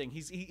and everything.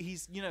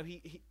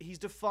 He's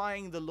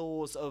defying the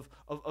laws of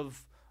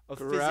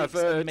physics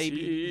and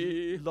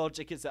maybe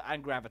logic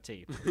and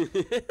gravity.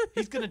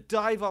 He's gonna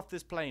dive off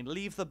this plane,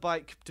 leave the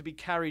bike to be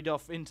carried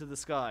off into the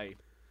sky,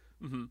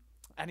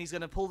 and he's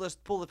gonna pull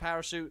the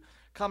parachute,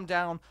 come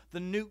down. The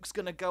nuke's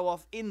gonna go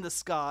off in the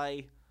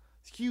sky,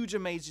 huge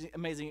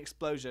amazing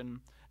explosion,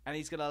 and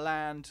he's gonna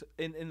land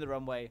in the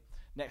runway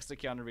next to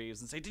Keanu Reeves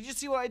and say, "Did you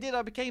see what I did?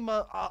 I became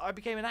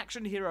an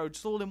action hero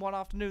just all in one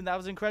afternoon. That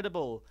was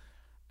incredible."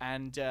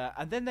 And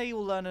then they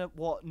all learn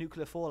what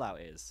nuclear fallout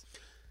is.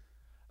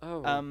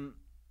 Oh.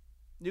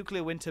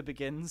 Nuclear winter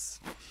begins.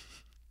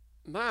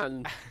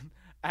 Man.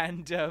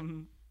 And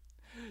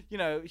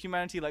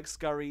humanity like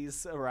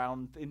scurries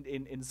around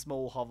in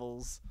small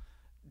hovels,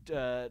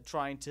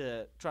 trying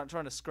to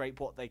scrape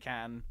what they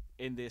can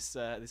in this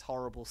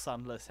horrible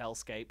sunless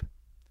hellscape.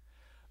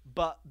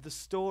 But the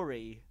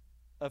story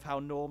of how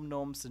Norm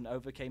Normson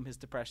overcame his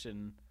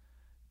depression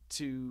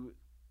to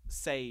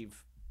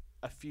save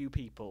a few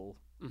people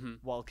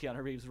while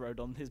Keanu Reeves rode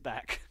on his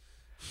back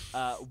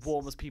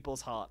warms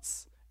people's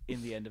hearts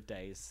in the end of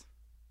days.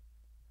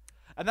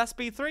 And that's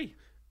Speed 3.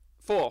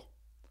 4.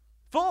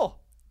 Shit,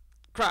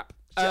 Crap.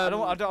 I don't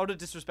want to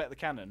disrespect the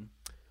canon.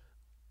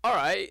 All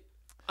right.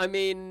 I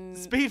mean,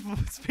 Speed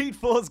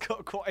 4's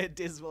got quite a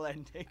dismal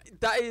ending.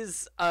 that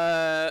is.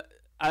 I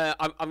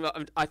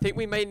think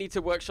we may need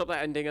to workshop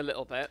that ending a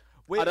little bit.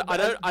 I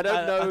don't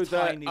know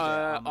that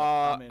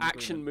our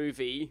action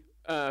movie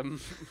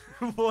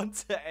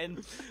want to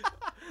end.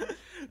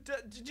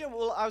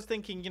 Well, I was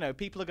thinking,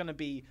 people are going to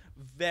be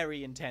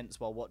very intense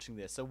while watching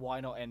this, so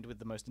why not end with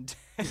the most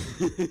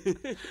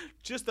intense?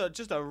 just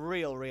a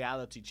real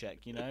reality check,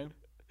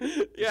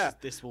 Yeah.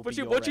 This will what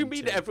be do you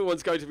mean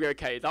everyone's going to be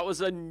okay? That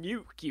was a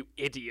nuke, you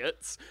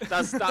idiots.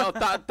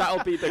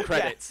 That'll be the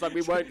credits. Yeah. Like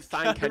we won't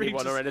thank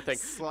anyone or anything.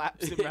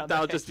 Slaps him around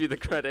That'll the just be the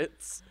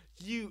credits.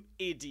 You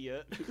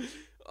idiot.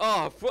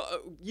 Oh,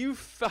 you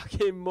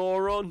fucking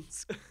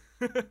morons.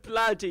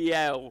 Bloody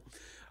hell.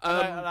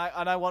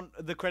 And I want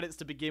the credits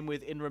to begin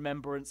with "in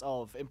remembrance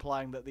of,"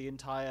 implying that the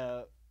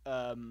entire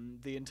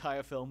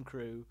film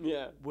crew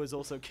was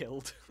also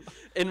killed.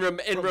 In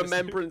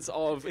remembrance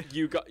of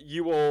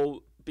you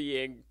all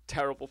being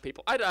terrible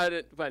people. I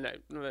don't. Well, no.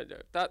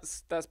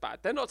 That's bad.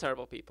 They're not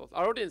terrible people.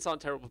 Our audience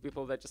aren't terrible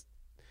people. They're just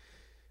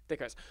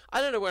dickos. I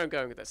don't know where I'm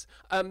going with this.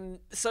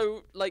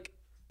 So like,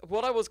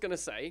 what I was gonna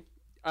say.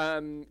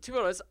 To be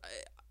honest,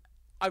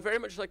 I very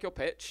much like your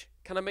pitch.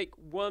 Can I make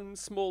one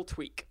small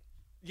tweak?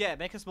 Yeah,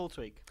 make a small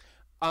tweak.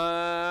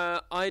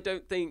 I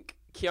don't think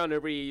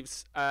Keanu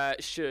Reeves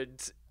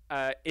should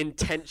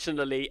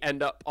intentionally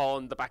end up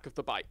on the back of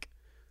the bike.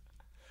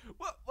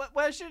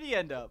 Where should he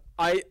end up?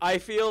 I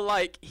feel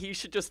like he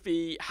should just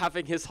be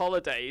having his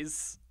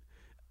holidays,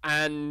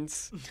 and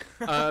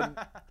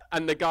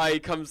the guy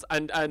comes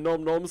and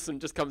Norm Normson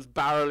just comes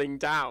barreling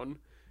down.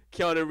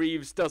 Keanu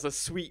Reeves does a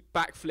sweet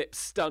backflip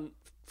stunt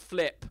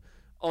flip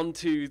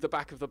onto the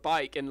back of the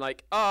bike and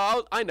like,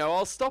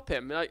 I'll stop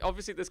him. Like,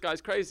 obviously this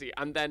guy's crazy,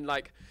 and then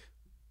like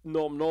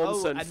Norm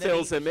Normson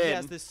fills him in. He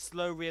has this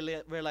slow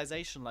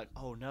realization, like,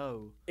 oh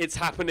no, it's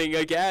happening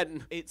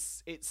again.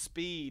 It's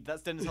Speed.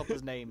 That's Dennis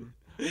Hopper's name.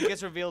 It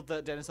gets revealed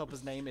that Dennis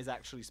Hopper's name is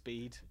actually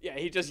Speed. Yeah,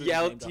 he just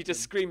yelled. He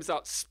just screams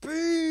out,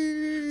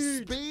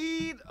 "Speed!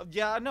 Speed!"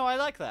 Yeah, no, I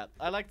like that.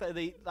 I like that.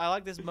 I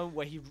like this moment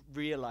where he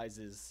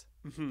realizes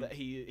that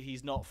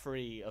he's not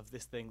free of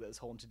this thing that's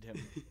haunted him.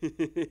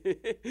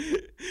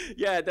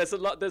 Yeah, there's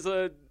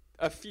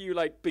a few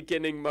like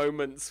beginning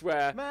moments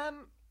where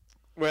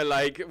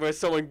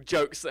someone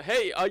jokes that,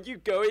 "Hey, are you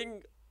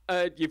going?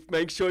 You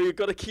make sure you've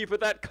got to keep at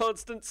that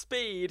constant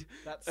speed."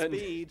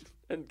 Speed.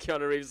 And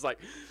Keanu Reeves is like,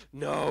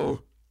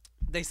 "No."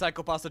 They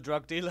cycle past a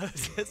drug dealer and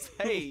says,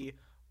 "Hey,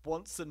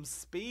 want some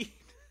speed?"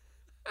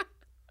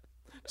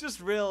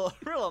 Just real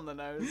on the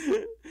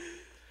nose.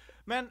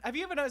 Man, have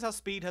you ever noticed how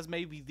Speed has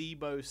maybe the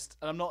most,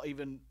 and I'm not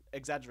even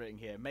exaggerating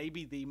here,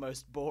 maybe the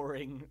most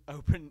boring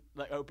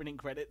opening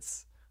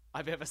credits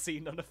I've ever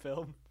seen on a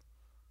film?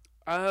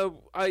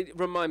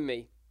 Remind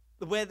me.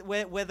 Where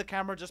the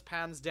camera just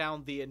pans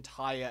down the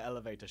entire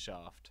elevator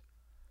shaft.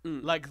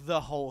 Like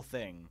the whole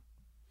thing.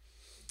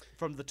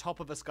 From the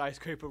top of a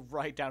skyscraper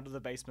right down to the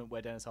basement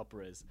where Dennis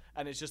Hopper is.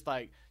 And it's just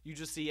like, you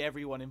just see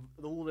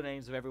all the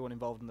names of everyone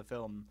involved in the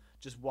film,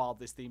 just while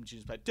this theme tune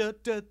is played. Dun,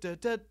 dun, dun,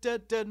 dun,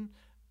 dun, dun.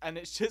 And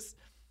it's just,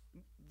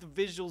 the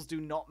visuals do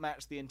not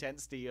match the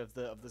intensity of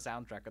the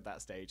soundtrack at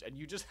that stage, and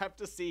you just have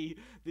to see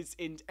this.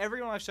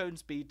 Everyone I've shown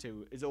Speed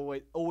to is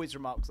always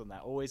remarks on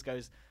that. Always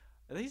goes,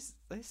 are they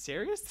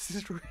serious? This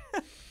is real?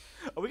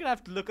 Are we gonna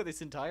have to look at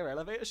this entire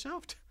elevator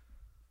shaft?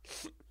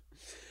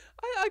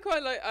 I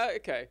quite like.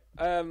 Okay.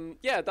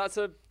 Yeah, that's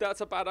a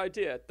bad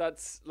idea.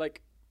 That's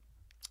like.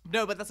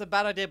 No, but that's a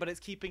bad idea. But it's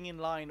keeping in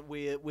line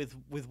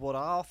with what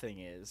our thing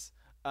is.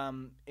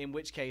 In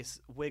which case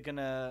we're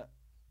gonna.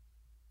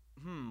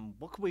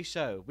 What could we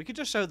show? We could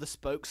just show the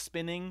spokes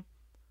spinning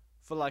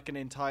for like an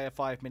entire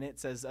 5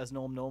 minutes as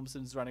Norm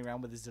Normson's running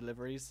around with his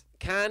deliveries.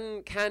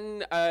 Can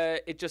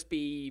it just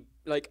be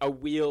like a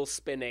wheel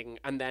spinning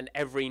and then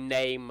every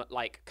name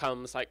like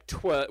comes like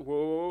twirling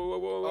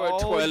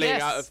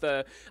out of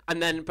the, and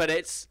then but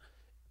it's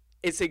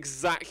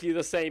exactly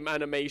the same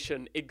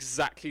animation,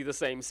 exactly the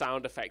same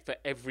sound effect for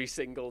every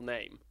single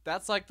name.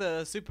 That's like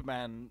the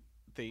Superman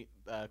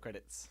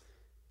credits.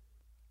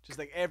 Just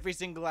like every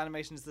single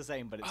animation is the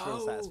same, but it's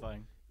real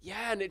satisfying.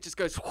 Yeah, and it just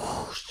goes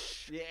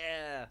whoosh.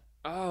 Yeah.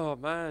 Oh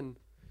man.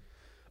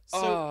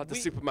 So the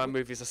Superman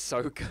movies are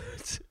so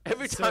good.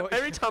 Every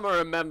time I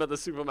remember the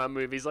Superman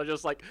movies, I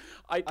just like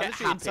I get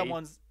happy.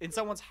 In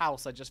someone's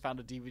house, I just found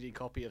a DVD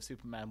copy of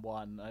Superman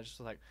 1. I was just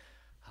like,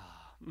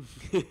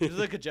 it was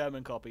like a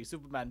German copy,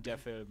 Superman Der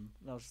Film.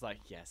 And I was just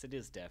like, yes, it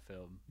is Der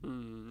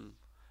Film.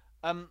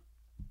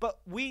 But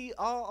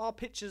our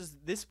pitches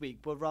this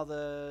week were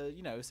rather,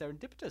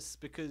 serendipitous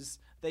because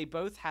they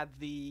both had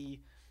the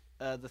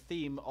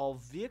theme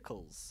of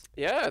vehicles.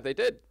 Yeah, they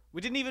did.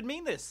 We didn't even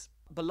mean this.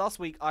 But last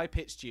week I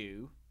pitched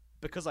you,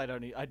 because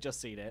I'd just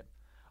seen it,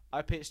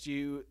 I pitched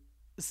you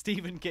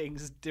Stephen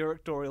King's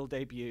directorial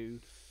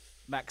debut,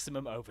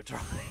 Maximum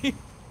Overdrive.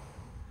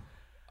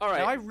 All right.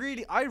 Now,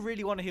 I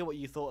really want to hear what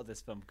you thought of this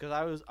film, because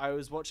I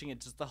was watching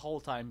it just the whole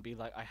time, be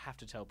like, I have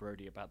to tell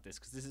Brodie about this,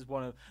 because this is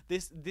one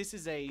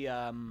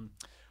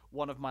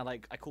of my,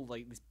 like, I call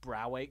like these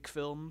brow ache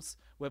films,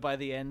 where by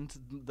the end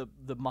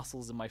the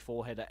muscles in my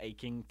forehead are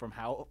aching from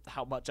how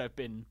much I've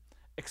been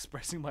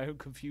expressing my own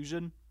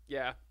confusion.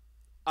 Yeah.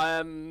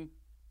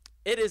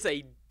 It is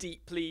a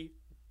deeply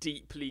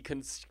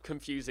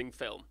confusing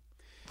film.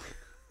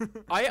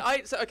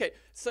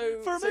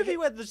 So for a movie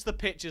where just the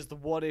pitch is the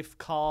what if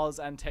cars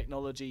and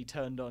technology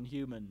turned on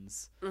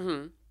humans,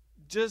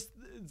 just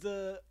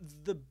the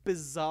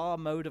bizarre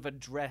mode of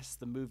address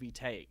the movie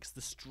takes,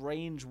 the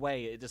strange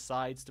way it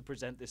decides to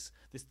present this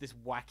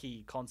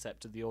wacky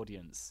concept to the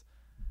audience.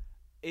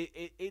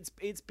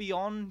 It's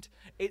beyond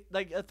it.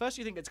 Like at first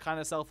you think it's kind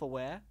of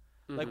self-aware.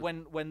 Like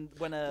when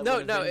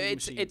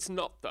it's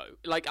not though.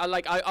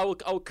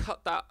 I'll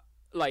cut that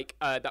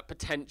that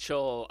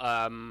potential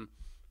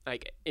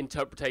like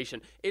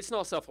interpretation. It's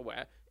not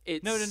self-aware.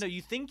 It's no.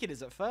 You think it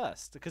is at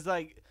first, because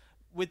like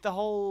with the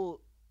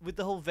whole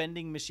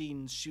vending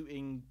machine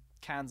shooting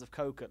cans of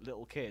Coke at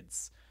little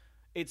kids,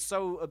 it's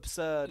so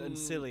absurd and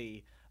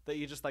silly that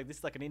you're just like, this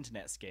is like an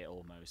internet skit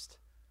almost.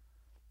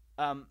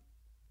 But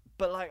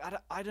like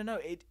I don't know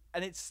it,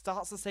 and it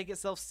starts to take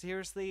itself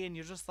seriously, and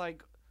you're just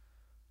like,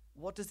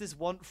 what does this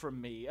want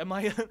from me? Am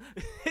I?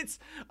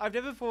 I've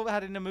never before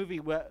had in a movie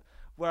where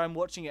I'm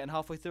watching it and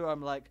halfway through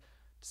I'm like,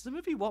 does the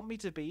movie want me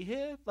to be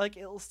here? Like,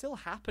 it'll still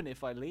happen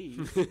if I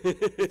leave.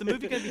 Is the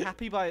movie going to be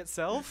happy by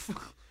itself?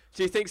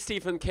 Do you think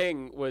Stephen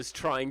King was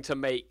trying to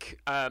make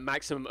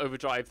Maximum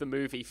Overdrive the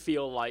movie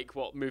feel like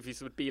what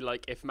movies would be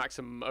like if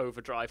Maximum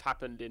Overdrive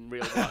happened in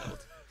real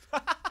world?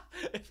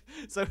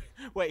 So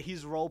wait,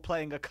 he's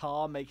role-playing a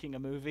car making a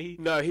movie?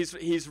 No,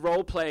 he's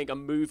role-playing a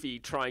movie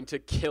trying to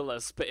kill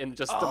us, but in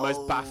just the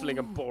most baffling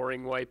and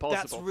boring way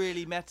possible. That's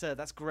really meta.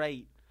 That's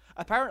great.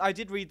 Apparently, I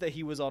did read that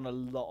he was on a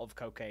lot of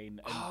cocaine.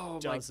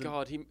 And my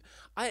god, he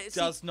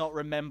does not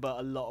remember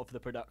a lot of the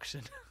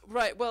production.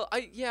 Right. Well,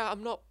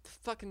 I'm not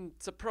fucking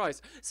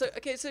surprised. So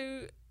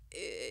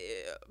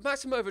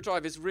Maximum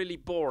Overdrive is really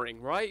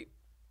boring, right?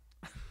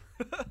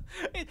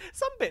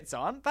 Some bits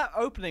aren't. That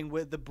opening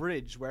with the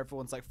bridge where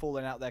everyone's like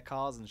falling out their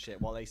cars and shit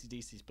while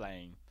AC/DC's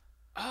playing.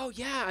 Oh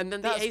yeah, and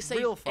then that's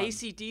the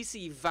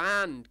AC/DC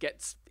van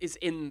is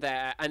in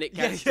there and it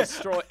gets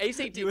destroyed. A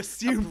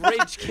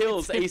bridge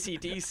kills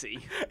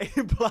AC/DC. It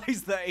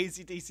implies that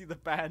AC/DC the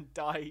band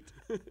died.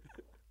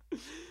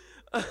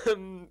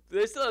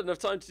 They still had enough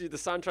time to do the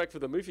soundtrack for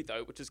the movie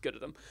though, which is good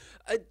of them.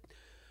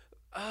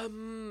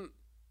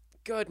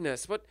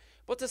 Goodness, what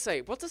to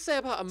say? What to say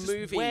about a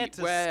movie what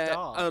to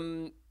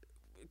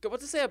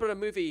say about a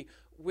movie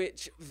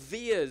which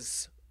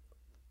veers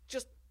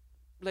just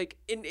like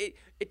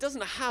it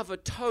doesn't have a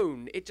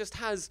tone. It just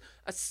has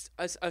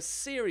a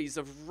series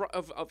of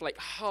like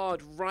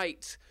hard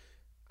right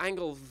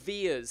angle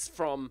veers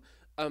from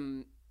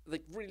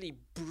like really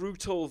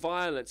brutal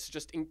violence,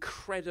 just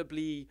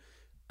incredibly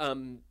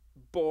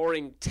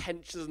boring,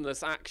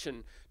 tensionless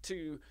action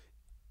to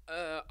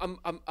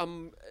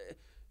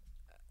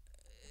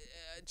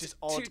just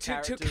odd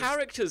to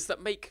characters that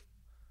make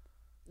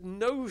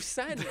no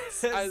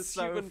sense as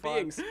so human fun.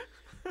 beings.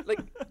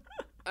 Like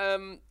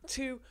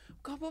to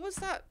God, what was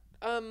that?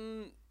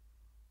 To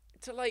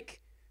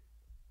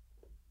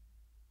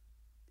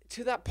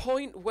to that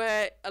point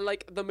where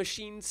like the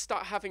machines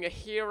start having a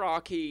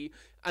hierarchy,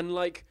 and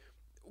like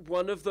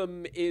one of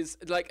them is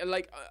like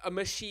a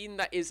machine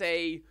that is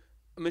a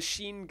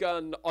machine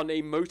gun on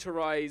a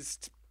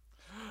motorized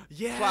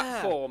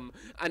platform,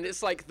 and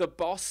it's like the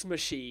boss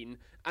machine,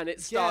 and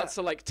it starts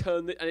to like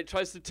and it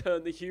tries to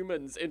turn the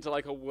humans into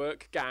like a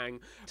work gang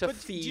to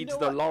feed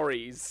the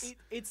lorries.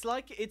 It's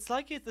like it's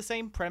the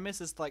same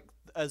premise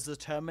as the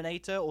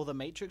Terminator or the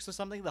Matrix or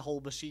something. The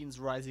whole machine's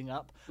rising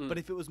up, but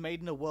if it was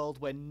made in a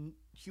world where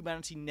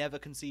humanity never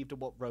conceived of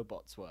what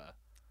robots were,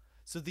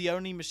 so the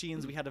only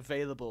machines we had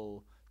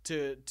available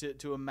to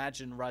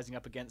imagine rising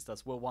up against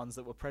us were ones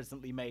that were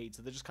presently made,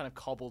 so they're just kind of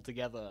cobbled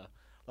together.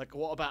 Like,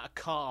 what about a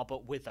car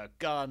but with a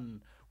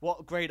gun?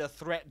 What greater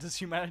threat does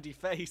humanity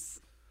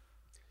face?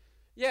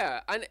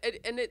 Yeah, and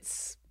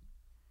it's...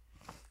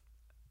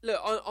 Look,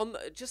 on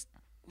just...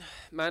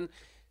 Man,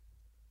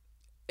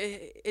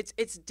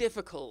 it's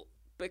difficult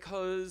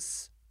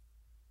because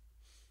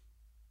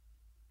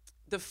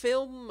the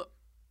film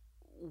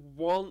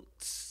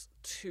wants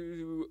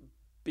to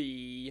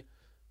be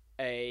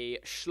a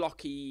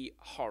schlocky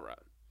horror,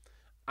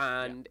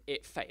 and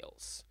it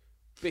fails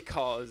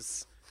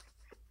because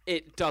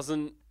it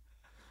doesn't,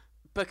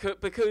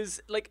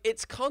 because like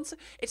it's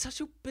such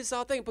a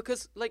bizarre thing,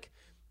 because like,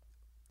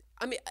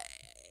 I mean,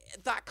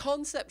 that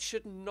concept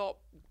should not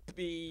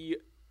be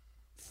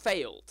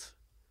failed.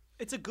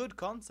 It's a good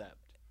concept.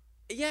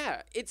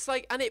 Yeah, it's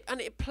like, and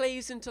it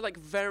plays into like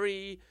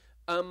very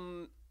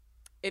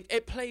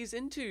it plays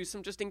into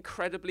some just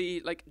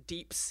incredibly like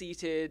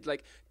deep-seated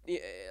like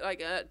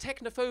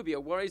technophobia,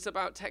 worries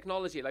about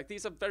technology. Like,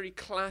 these are very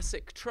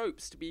classic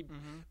tropes to be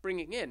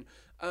bringing in.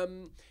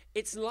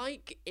 It's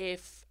like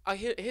if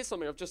here's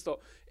something I've just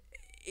thought.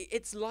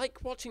 It's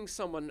like watching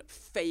someone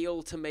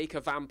fail to make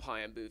a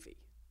vampire movie.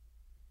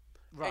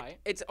 Right.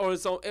 It's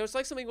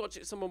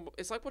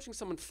like watching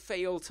someone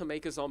fail to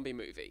make a zombie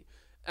movie.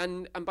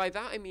 And by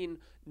that I mean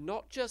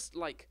not just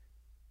like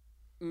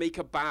make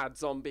a bad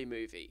zombie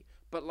movie,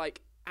 but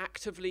like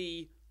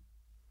actively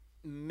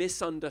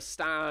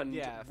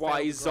misunderstand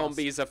why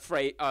zombies are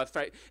afraid.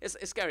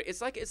 It's scary.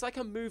 It's like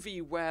a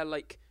movie where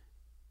like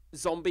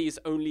zombies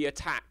only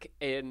attack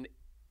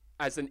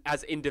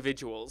as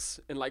individuals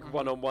in like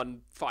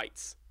one-on-one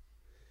fights.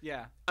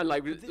 Yeah. And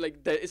like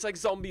it's like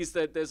zombies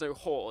that there's a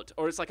horde,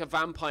 or it's like a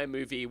vampire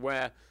movie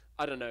where,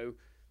 I don't know,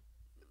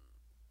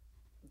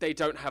 they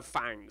don't have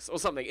fangs or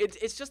something.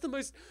 It's just the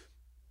most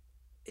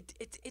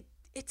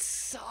it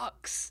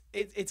sucks.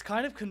 It's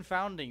kind of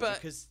confounding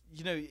because,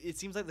 you know, it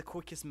seems like the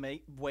quickest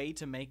way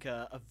to make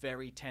a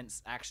very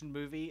tense action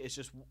movie is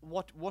just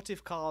what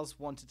if cars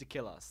wanted to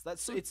kill us?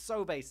 It's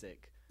so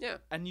basic. Yeah.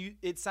 And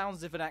it sounds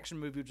as if an action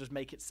movie would just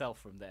make itself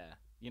from there.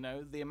 You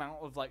know, the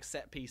amount of like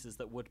set pieces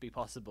that would be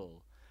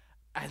possible.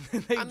 And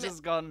then they've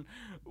just gone,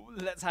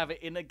 let's have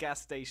it in a gas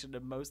station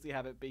and mostly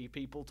have it be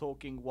people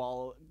talking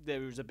while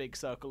there is a big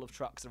circle of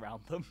trucks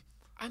around them.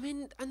 I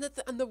mean, and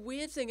the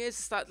weird thing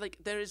is that like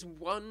there is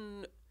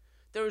one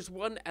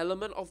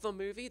element of the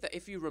movie that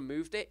if you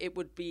removed it, it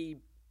would be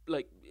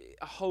like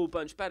a whole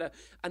bunch better,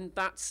 and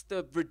that's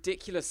the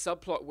ridiculous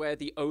subplot where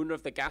the owner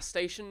of the gas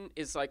station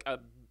is like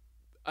an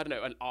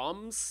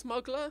arms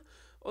smuggler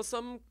or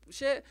some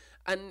shit,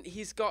 and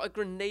he's got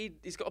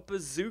a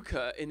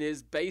bazooka in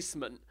his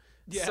basement.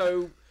 Yeah.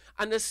 So,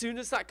 and as soon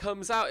as that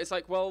comes out, it's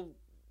like, well,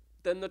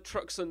 then the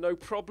trucks are no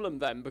problem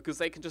then, because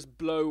they can just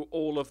blow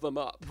all of them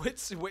up.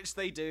 Which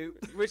they do.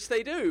 Which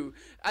they do.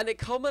 And it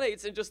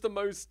culminates in just the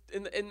most,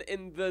 in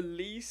the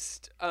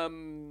least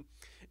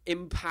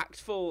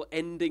impactful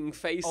ending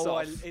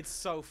face-off. Oh, it's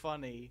so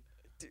funny.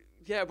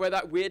 Yeah, where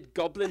that weird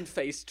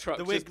goblin-faced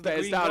truck just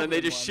bears down and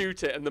they just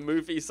shoot it and the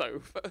movie's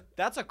over.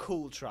 That's a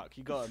cool truck,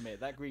 you gotta admit.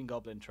 That green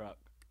goblin truck.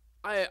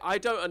 I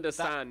don't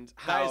understand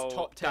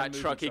how that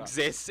truck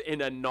exists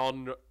in a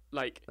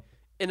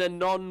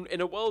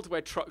in a world where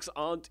trucks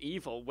aren't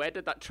evil. Where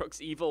did that truck's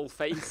evil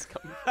face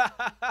come from?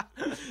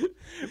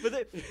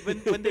 But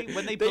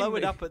when they blow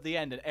it up at the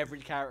end and every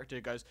character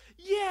goes,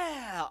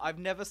 yeah! I've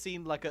never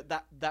seen like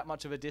that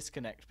much of a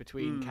disconnect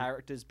between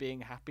characters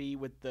being happy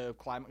with the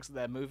climax of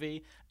their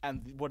movie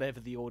and whatever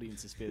the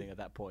audience is feeling at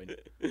that point.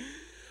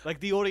 Like,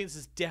 the audience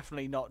is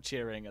definitely not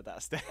cheering at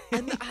that stage.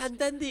 And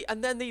then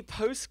the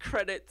post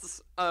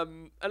credits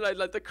and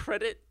like the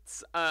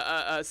credits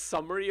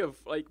summary of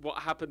like what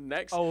happened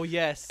next. Oh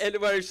yes. And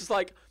where it's just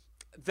like,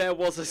 there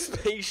was a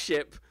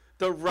spaceship,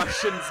 the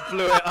Russians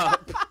blew it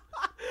up.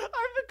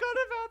 I forgot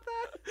about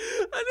that.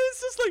 And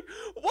it's just like,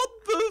 what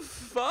the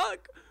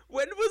fuck?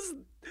 When was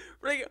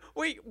like,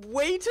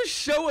 way to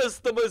show us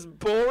the most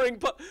boring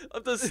part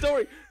of the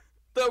story.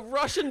 The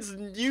Russians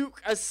nuke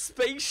a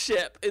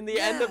spaceship in the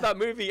end of that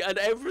movie, and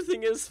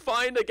everything is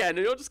fine again.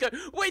 And you're just going,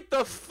 wait,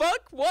 the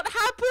fuck? What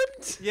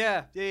happened?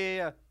 Yeah.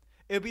 It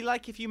would be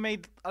like if you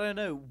made, I don't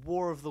know,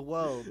 War of the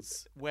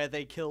Worlds, where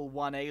they kill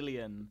one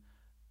alien,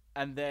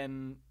 and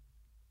then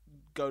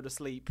go to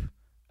sleep,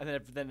 and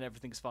then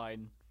everything's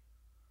fine.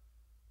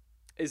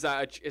 Is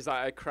that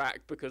a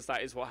crack? Because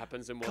that is what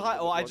happens in War of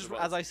the Worlds.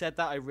 As I said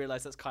that, I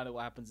realized that's kind of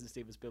what happens in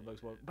Steven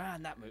Spielberg's world.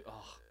 Man, that movie.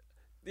 Oh.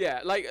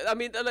 Yeah, like, I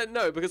mean,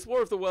 no, because War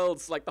of the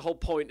Worlds, like, the whole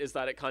point is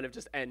that it kind of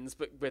just ends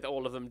but with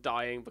all of them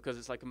dying because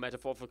it's, like, a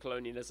metaphor for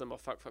colonialism or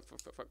fuck,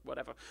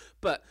 whatever.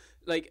 But,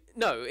 like,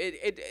 no,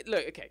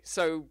 look, okay,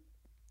 so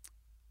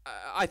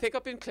I think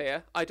I've been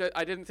clear. I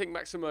didn't think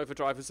Maximum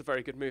Overdrive was a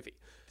very good movie.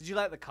 Did you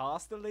like the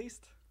cast, at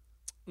least?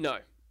 No.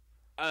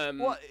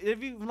 What?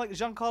 If you, like,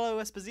 Giancarlo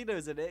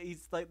Esposito's in it,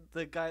 he's, like,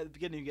 the guy at the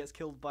beginning who gets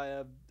killed by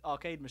a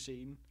arcade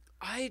machine.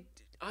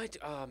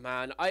 Oh,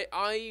 man,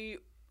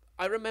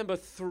 I remember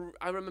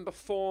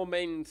four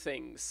main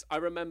things. I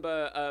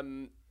remember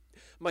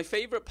my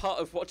favorite part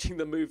of watching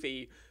the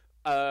movie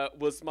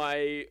was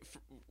I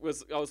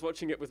was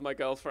watching it with my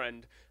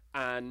girlfriend,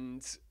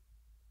 and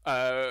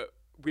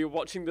we were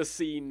watching the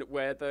scene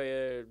where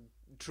the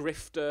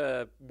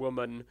drifter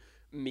woman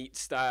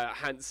meets the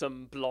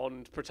handsome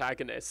blonde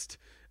protagonist.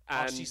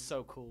 And, she's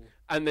so cool.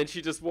 And then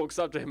she just walks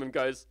up to him and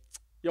goes,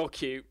 "You're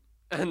cute."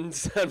 And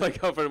my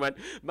girlfriend went,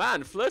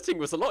 "Man, flirting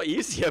was a lot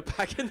easier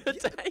back in the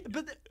day."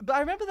 But I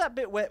remember that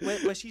bit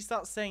where she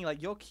starts saying,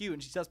 like, "You're cute,"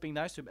 and she starts being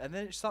nice to him, and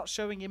then it starts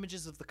showing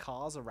images of the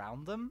cars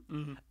around them,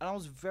 and I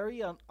was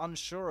very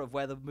unsure of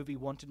where the movie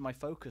wanted my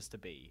focus to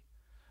be.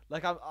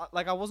 Like,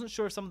 I wasn't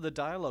sure if some of the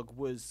dialogue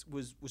was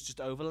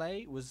just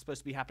overlay, was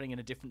supposed to be happening in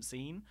a different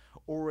scene,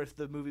 or if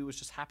the movie was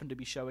just happened to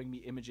be showing me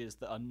images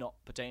that are not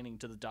pertaining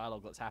to the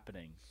dialogue that's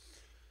happening.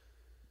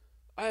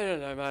 I don't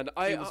know, man.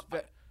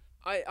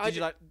 Did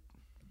you like?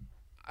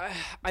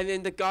 I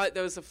mean,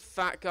 there was a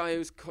fat guy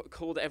who's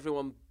called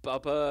everyone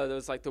Bubba. There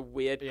was, like, the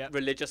weird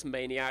religious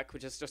maniac,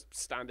 which is just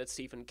standard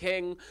Stephen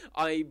King.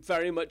 I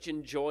very much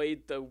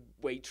enjoyed the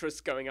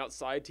waitress going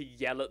outside to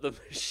yell at the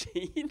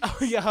machine. Oh,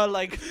 yeah,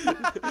 like...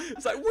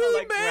 It's like, "We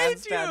like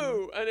made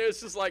you!" And it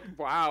was just like,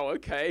 wow,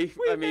 okay.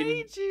 We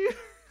made you!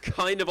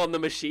 Kind of on the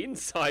machine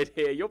side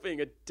here. You're being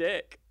a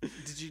dick.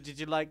 Did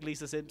you like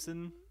Lisa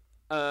Simpson?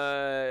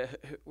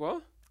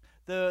 What?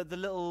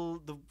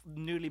 The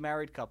newly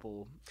married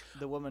couple,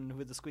 the woman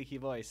with the squeaky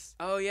voice.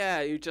 Oh yeah,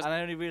 you just and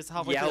I only realized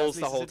halfway yells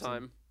through the whole Simpson.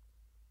 time.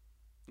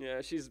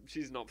 Yeah,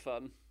 she's not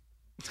fun.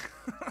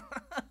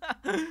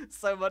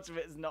 So much of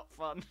it is not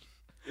fun.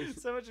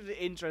 So much of it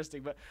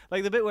interesting, but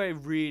like the bit where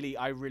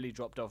I really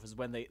dropped off is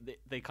when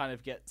they kind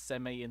of get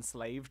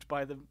semi-enslaved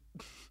by them,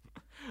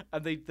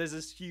 and there's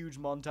this huge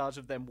montage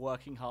of them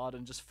working hard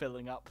and just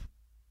filling up.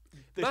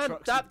 Man,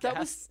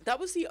 that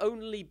was the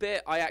only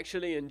bit I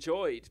actually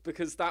enjoyed,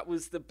 because that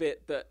was the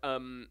bit that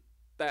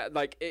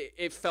like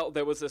it felt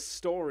there was a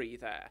story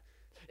there.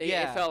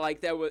 It felt like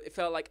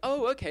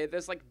oh, okay,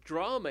 there's like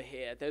drama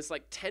here. There's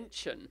like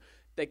tension.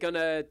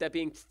 They're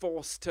being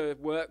forced to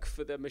work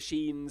for the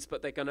machines,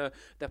 but they're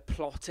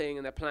plotting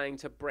and they're planning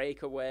to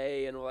break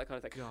away and all that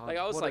kind of thing. God, like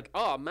I was like,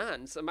 oh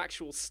man, some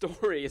actual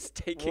story is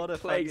taking place. What a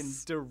fucking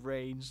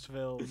deranged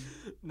film.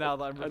 Now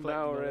that I'm reflecting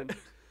on it.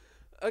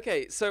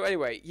 Okay, so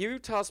anyway, you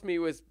tasked me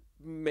with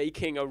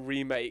making a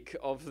remake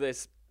of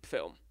this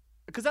film.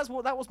 Because that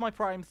was my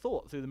prime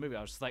thought through the movie.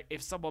 I was just like,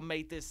 if someone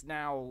made this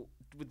now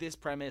with this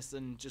premise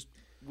and just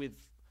with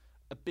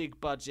a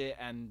big budget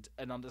and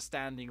an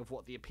understanding of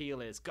what the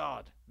appeal is,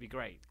 God, it'd be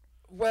great.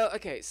 Well,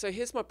 okay, so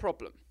here's my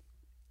problem.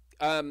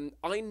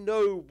 I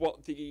know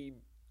what the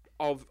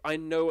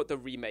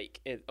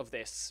remake of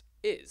this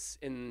is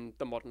in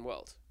the modern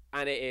world,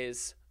 and it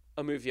is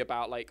a movie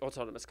about, like,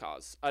 autonomous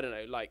cars. I don't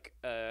know, like,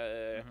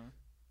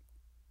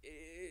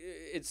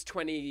 it's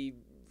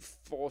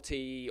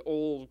 2040,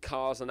 all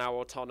cars are now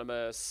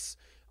autonomous.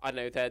 I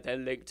don't know, they're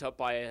linked up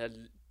by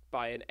an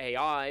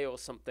AI or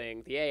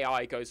something. The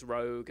AI goes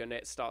rogue and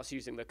it starts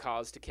using the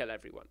cars to kill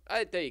everyone.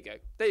 There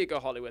you go,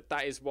 Hollywood.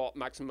 That is what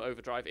Maximum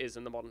Overdrive is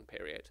in the modern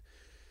period.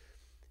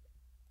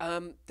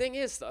 Thing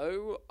is,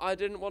 though, I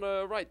didn't want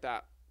to write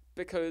that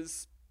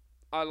because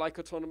I like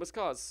autonomous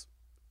cars.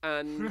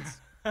 And...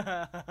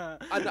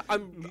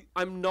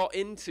 I'm not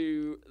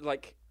into,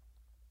 like,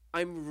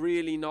 I'm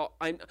really not.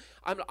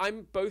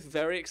 I'm both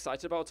very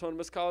excited about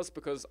autonomous cars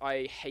because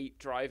I hate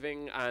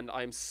driving, and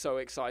I'm so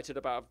excited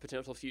about a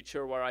potential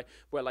future where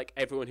like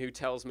everyone who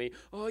tells me,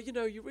 "Oh, you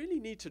know, you really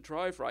need to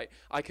drive right,"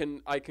 I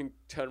can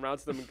turn around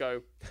to them and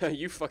go,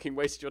 "You fucking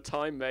wasted your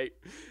time, mate."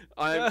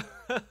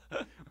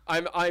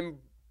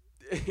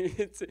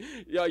 It's,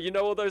 yeah, you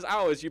know, all those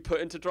hours you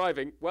put into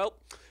driving. Well,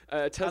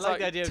 turns I like out,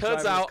 the idea of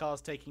driverless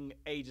cars taking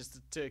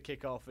ages to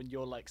kick off, and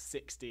you're like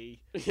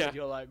 60. Yeah, and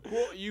you're like,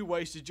 what? You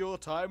wasted your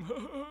time.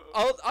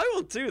 I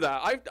will do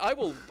that. I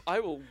will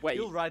wait.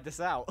 You'll ride this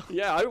out.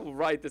 Yeah, I will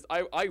ride this.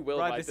 I will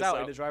ride this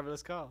out in a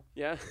driverless car.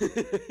 Yeah.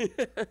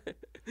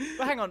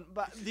 But hang on,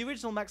 but the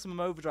original Maximum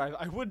Overdrive,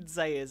 I wouldn't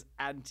say is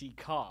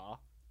anti-car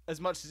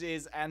as much as it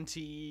is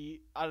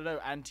anti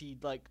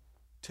like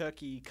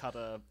turkey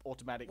cutter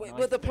automatic knife.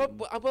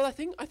 Well, I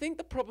think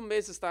the problem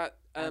is that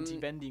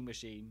anti-vending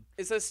machine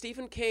is that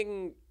Stephen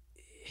King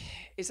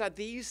is that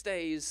these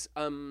days.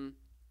 So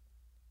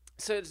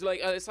it's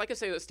like I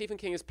say that Stephen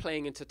King is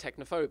playing into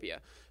technophobia,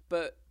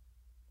 but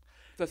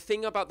the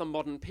thing about the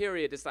modern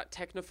period is that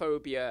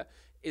technophobia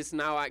is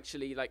now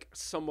actually like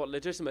somewhat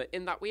legitimate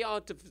in that we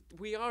are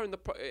in the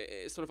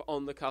sort of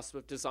on the cusp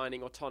of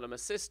designing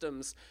autonomous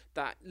systems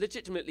that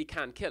legitimately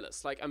can kill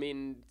us. Like, I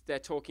mean, they're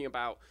talking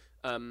about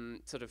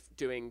sort of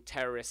doing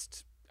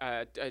terrorist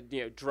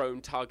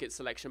drone target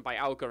selection by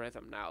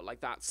algorithm now.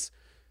 Like, that's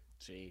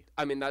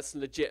I mean, that's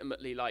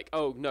legitimately like,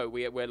 oh no,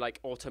 we're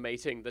like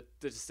automating the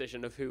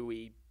decision of who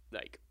we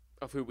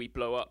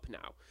blow up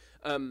now.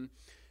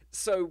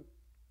 So,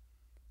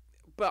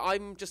 but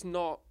I'm just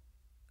not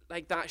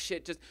like that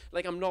shit. Just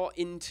like, I'm not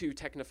into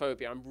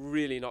technophobia. I'm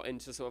really not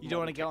into sort of. You don't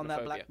want to get on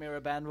that Black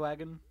Mirror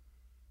bandwagon?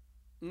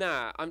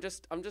 Nah, I'm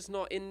just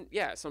not in.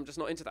 Yeah, so I'm just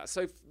not into that.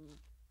 So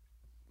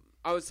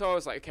I was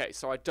like, okay,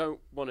 so I don't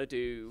want to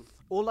do.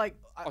 Or like,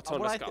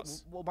 autonomous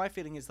cars. Well, my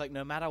feeling is like,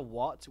 no matter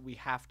what, we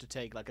have to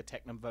take like a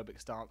technophobic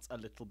stance a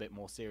little bit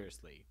more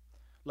seriously.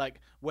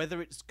 Like,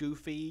 whether it's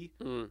goofy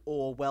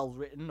or well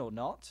written or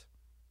not,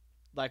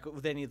 like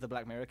with any of the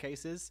Black Mirror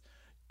cases,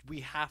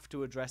 we have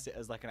to address it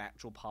as like an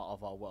actual part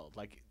of our world.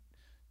 Like,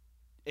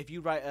 if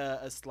you write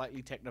a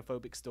slightly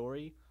technophobic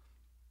story,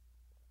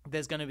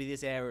 there's going to be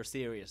this air of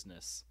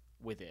seriousness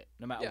with it,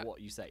 no matter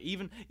what you say.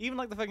 Even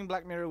like the fucking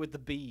Black Mirror with the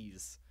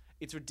bees,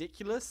 it's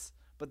ridiculous,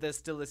 but there's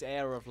still this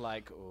air of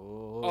like,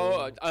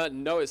 oh.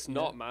 No, it's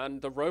not, man.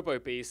 The Robo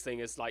Bees thing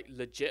is like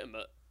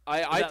legitimate.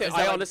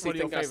 I honestly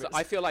think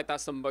I feel like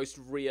that's the most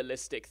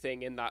realistic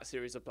thing in that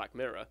series of Black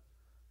Mirror.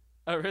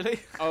 Oh, really?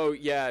 Oh,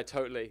 yeah,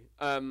 totally.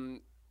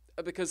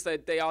 Because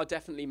they are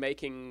definitely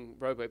making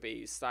Robo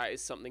Bees. That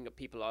is something that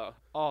people are.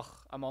 Oh,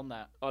 I'm on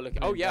that. Oh, look.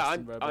 Oh, yeah,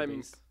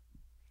 I'm.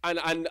 And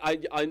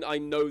I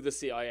know the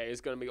CIA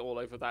is going to be all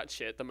over that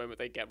shit the moment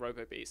they get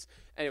Robo Bees.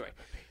 Anyway,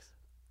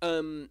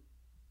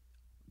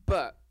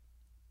 but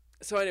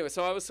so I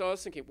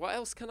was thinking, what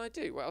else can I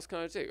do?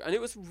 And it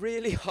was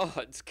really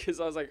hard because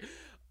I was like,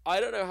 I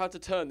don't know how to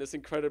turn this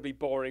incredibly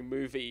boring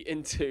movie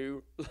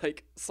into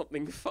like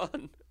something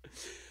fun.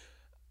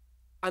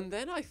 And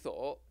then I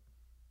thought,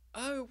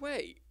 oh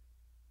wait,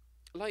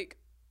 like,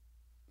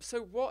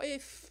 so what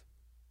if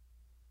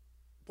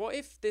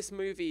this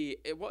movie,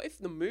 what if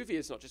the movie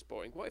is not just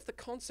boring? What if the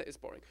concept is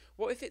boring?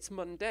 What if it's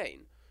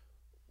mundane?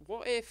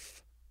 What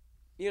if,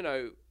 what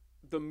if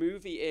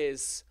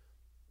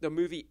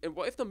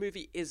the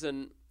movie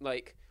isn't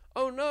like,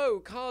 oh no,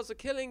 cars are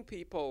killing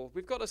people,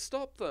 we've got to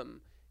stop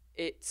them.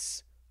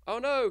 It's, oh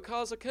no,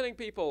 cars are killing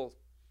people.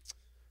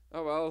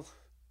 Oh well,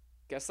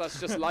 guess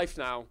that's just life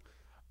now.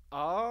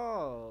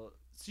 Oh,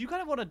 so you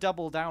kind of want to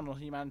double down on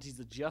humanity's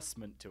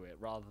adjustment to it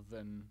rather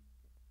than...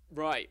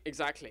 Right,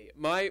 exactly.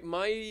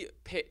 My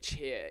pitch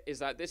here is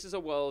that this is a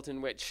world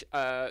in which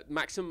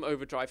Maximum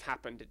Overdrive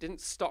happened. It didn't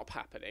stop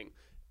happening.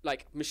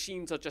 Like,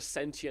 machines are just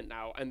sentient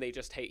now, and they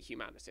just hate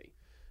humanity.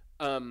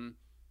 And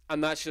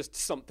that's just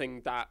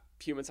something that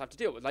humans have to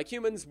deal with. Like,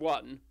 humans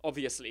won,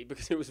 obviously,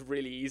 because it was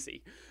really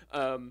easy.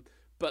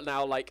 But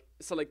now, like,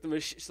 so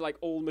like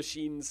all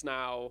machines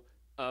now,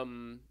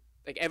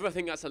 like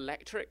everything that's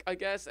electric, I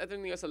guess.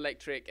 Everything that's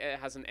electric, it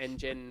has an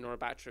engine or a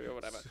battery or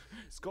whatever.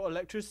 It's got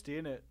electricity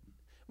in it.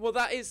 Well,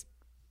 that is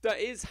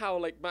how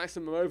like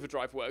Maximum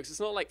Overdrive works. It's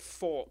not like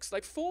forks.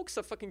 Like, forks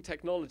are fucking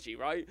technology,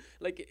 right?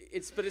 Like,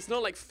 it's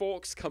not like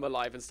forks come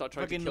alive and start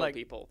trying to kill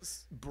people.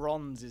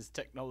 Bronze is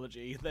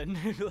technology, then.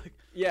 Like...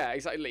 Yeah,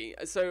 exactly.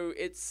 So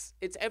it's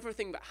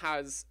everything that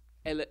has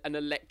an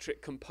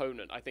electric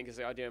component, I think, is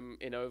the idea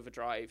in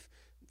Overdrive,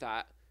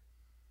 that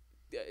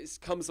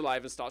comes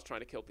alive and starts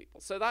trying to kill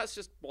people. So that's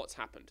just what's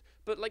happened.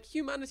 But like,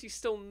 humanity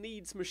still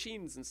needs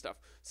machines and stuff.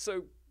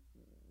 So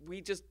we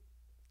just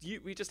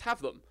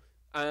have them.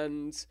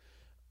 And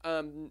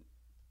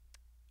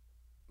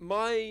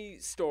my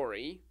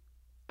story,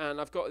 and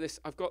I've got this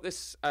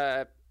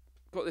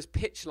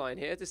pitch line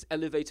here, this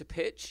elevator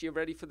pitch. You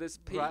ready for this,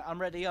 Pete? Right,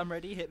 I'm ready.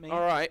 Hit me.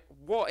 All right.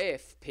 What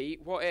if,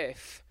 Pete? What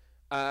if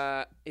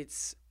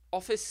it's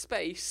Office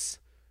Space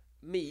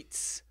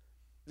meets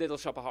Little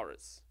Shop of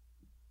Horrors?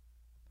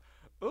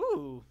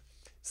 Ooh.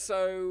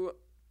 So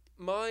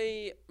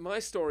my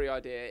story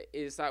idea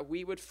is that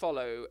we would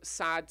follow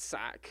Sad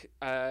Sack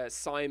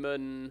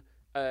Simon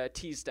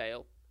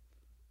Teasdale.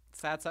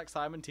 Sad Sack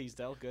Simon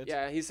Teasdale, good.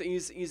 Yeah, he's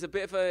a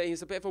bit of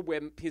a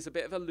wimp. He's a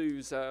bit of a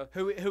loser.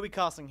 Who are we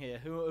casting here?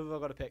 Who have I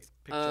got to pick?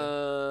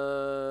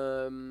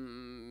 Picture?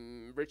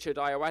 Richard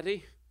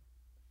Ayoade.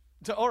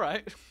 All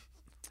right.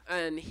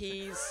 And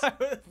he's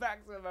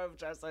Maximum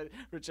Overdrive. So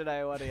Richard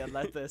Ayoade, I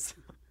like this.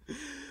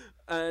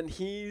 And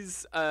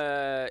he's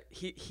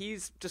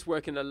just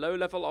working a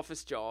low-level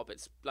office job.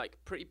 It's like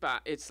pretty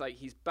bad. It's like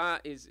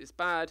it's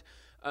bad.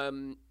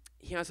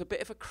 He has a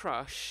bit of a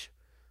crush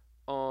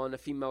on a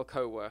female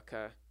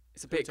co-worker.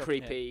 It's a bit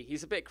creepy.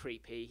 He's a bit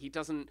creepy.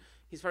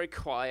 He's very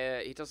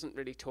quiet. He doesn't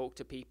really talk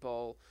to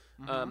people.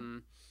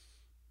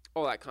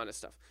 All that kind of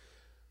stuff.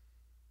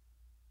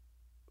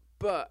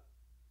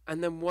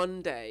 And then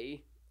one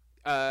day,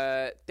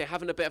 they're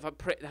having a bit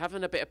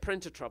of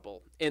printer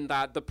trouble, in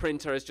that the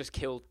printer has just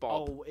killed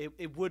Bob. Oh,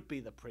 it would be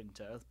the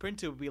printer. The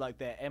printer would be like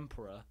their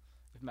emperor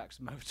if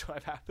Maximum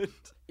Overdrive happened.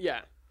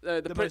 Yeah.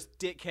 The most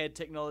dickhead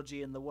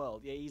technology in the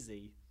world. Yeah,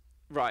 easy.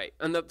 Right,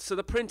 and so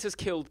the printer's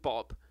killed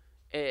Bob.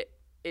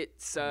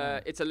 It's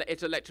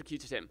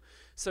electrocuted him.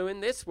 So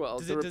in this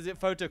world, does it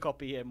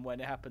photocopy him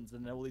when it happens,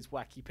 and then all these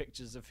wacky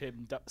pictures of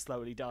him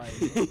slowly dying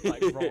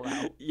like roll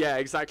out? Yeah,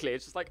 exactly.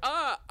 It's just like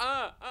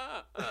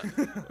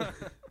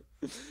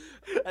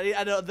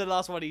and the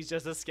last one, he's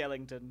just a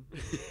skeleton.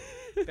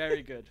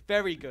 Very good,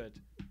 very good.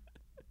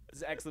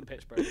 It's an excellent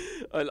pitch, bro.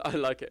 I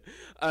like it.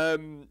 All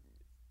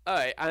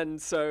right,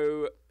 and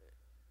so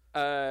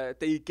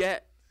they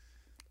get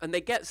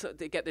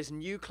this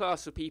new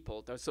class of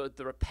people. They're sort of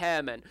the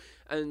repairmen,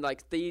 and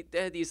like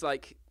they're these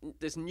like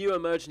this new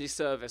emergency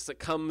service that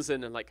comes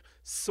in and like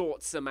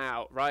sorts them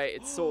out. Right,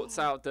 it sorts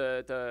out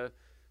the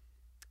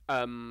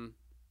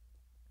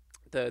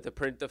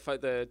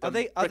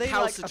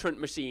recalcitrant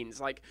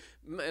machines, like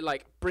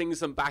brings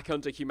them back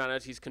under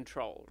humanity's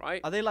control.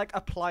 Right? Are they like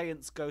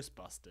appliance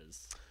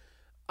Ghostbusters?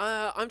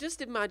 I'm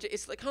just imagining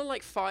it's like kind of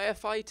like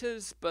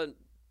firefighters, but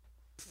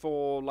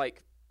for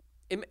like.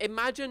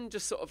 Imagine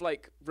just sort of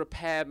like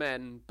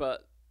repairmen,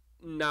 but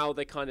now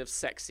they're kind of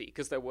sexy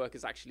because their work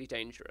is actually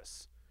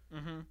dangerous.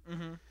 And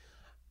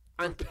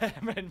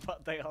repairmen,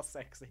 but they are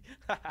sexy.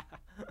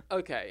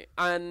 Okay,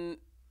 and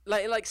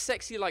like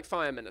sexy, like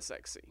firemen are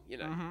sexy, you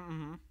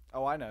know.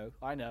 Oh, I know.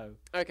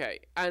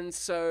 Okay, and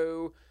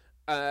so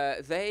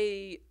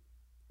they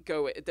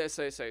go.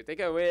 So they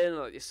go in,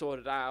 like they sort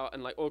it out,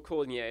 and like all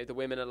cool. And, the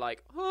women are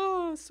like,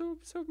 oh, so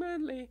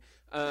manly.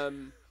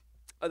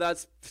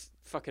 That's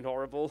fucking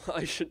horrible.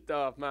 I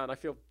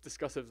feel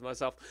disgusted with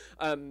myself.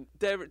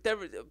 They're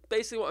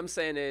basically what I'm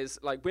saying is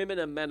like women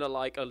and men are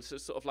like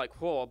sort of like,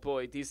 oh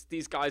boy,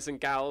 these guys and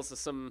gals are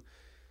some.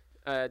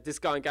 This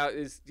guy and gal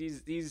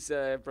these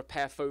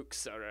repair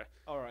folks are.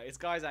 All right, it's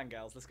guys and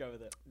gals. Let's go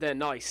with it. They're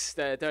nice.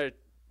 They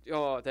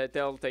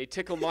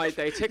tickle my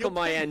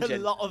engine. A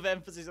lot of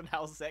emphasis on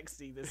how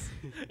sexy this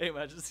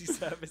emergency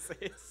service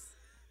is.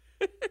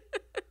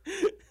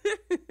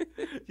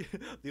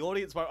 The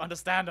audience won't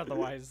understand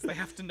otherwise. They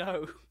have to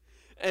know.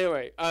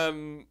 Anyway,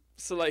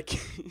 so like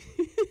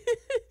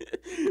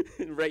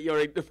rate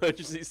your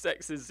emergency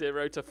sexes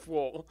 0 to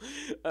 4.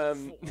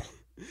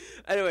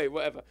 Anyway,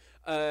 whatever.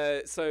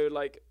 So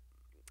like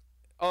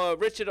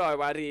Richard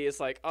Iowati is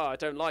like, I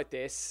don't like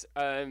this.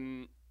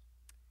 I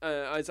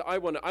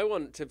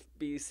want to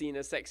be seen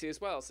as sexy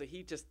as well. So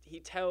he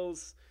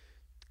tells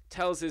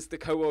the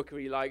coworker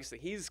he likes that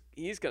he's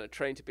going to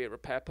train to be a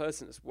repair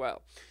person as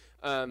well.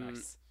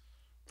 Nice.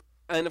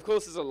 And of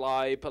course, it's a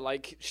lie, but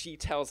like she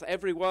tells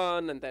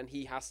everyone, and then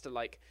he has to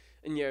like,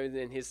 and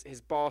then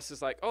his boss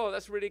is like, "Oh,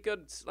 that's really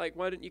good. Like,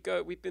 why don't you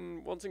go? We've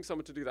been wanting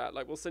someone to do that.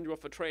 Like, we'll send you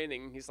off for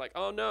training." He's like,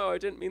 "Oh no, I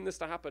didn't mean this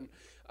to happen."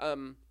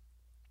 And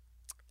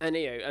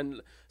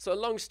and so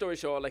long story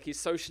short, like he's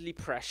socially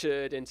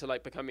pressured into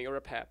like becoming a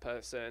repair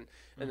person,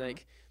 and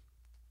like.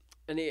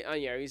 And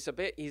he's a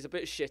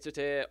bit shit at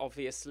it.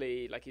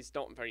 Obviously, like he's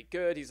not very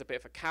good. He's a bit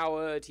of a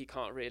coward. He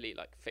can't really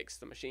like fix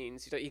the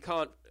machines. He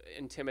can't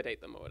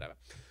intimidate them or whatever.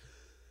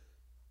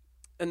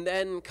 And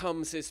then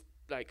comes his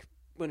like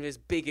one of his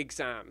big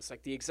exams,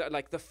 like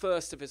the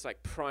first of his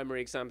like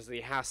primary exams that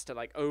he has to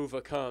like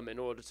overcome in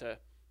order to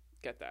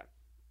get there.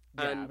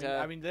 Yeah, and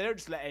I mean, they don't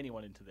just let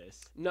anyone into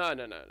this. No.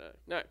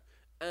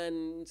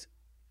 And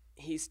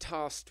he's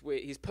tasked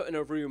with he's put in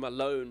a room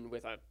alone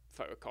with a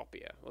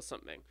photocopier or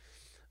something.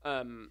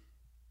 And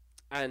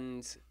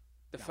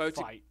the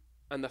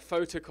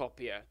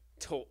photocopier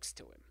talks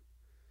to him.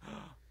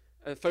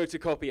 And the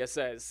photocopier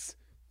says,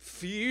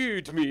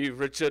 "Feed me,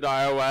 Richard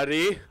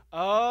Iowati."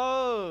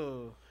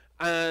 Oh.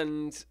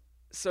 And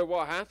so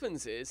what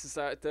happens is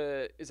that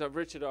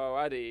Richard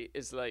Iowati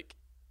is like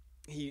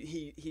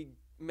he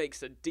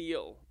makes a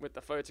deal with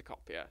the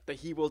photocopier that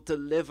he will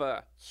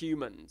deliver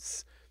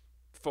humans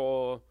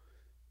for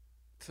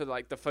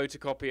like the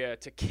photocopier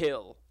to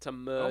kill, to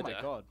murder. Oh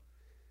my god.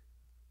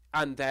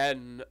 And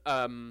then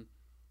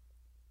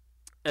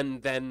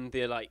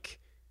they're like,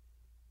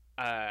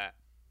 and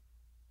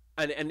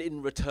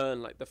in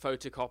return, like the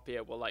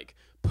photocopier will like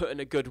put in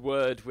a good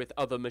word with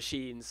other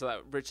machines so that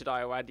Richard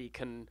Iowati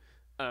can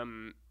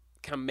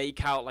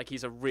make out like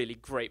he's a really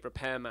great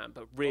repairman,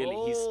 but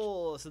really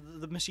so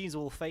the machines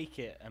will fake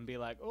it and be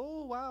like,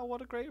 "Oh wow,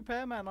 what a great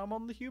repairman! I'm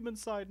on the human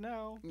side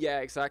now."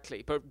 Yeah,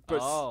 exactly. But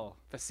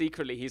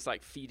secretly he's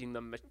like feeding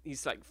them.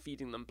 He's like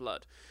feeding them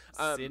blood.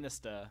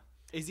 Sinister.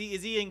 Is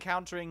he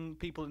encountering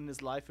people in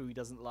his life who he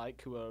doesn't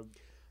like, who are,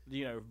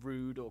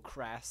 rude or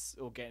crass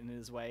or getting in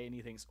his way, and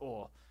he thinks,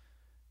 "Oh,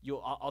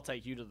 I'll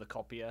take you to the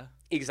copier."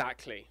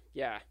 Exactly.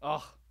 Yeah.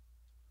 Oh.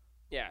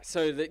 Yeah.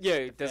 So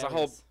there's a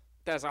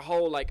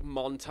whole like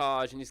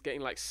montage, and he's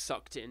getting like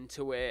sucked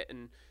into it,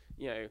 and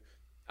like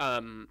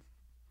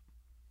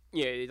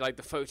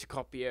the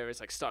photocopier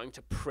is like starting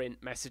to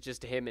print messages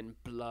to him in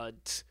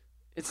blood.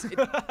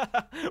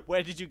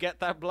 Where did you get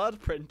that blood,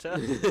 printer?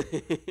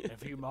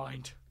 Never you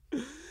mind.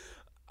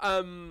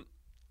 I'm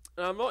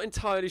not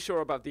entirely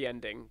sure about the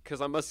ending, because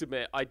I must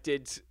admit I've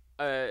been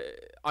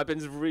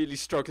really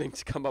struggling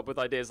to come up with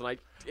ideas, and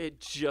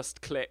it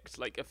just clicked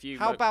like a few.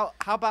 How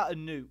about a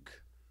nuke?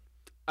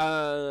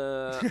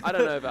 I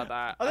don't know about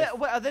that.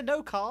 Are there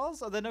no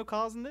cars? Are there no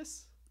cars in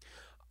this?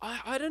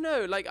 I don't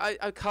know. Like,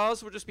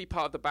 cars will just be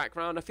part of the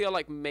background. I feel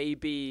like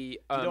maybe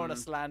you don't want to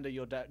slander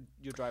your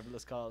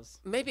driverless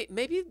cars. Maybe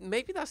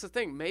that's the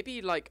thing.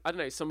 Maybe, like, I don't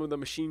know, some of the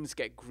machines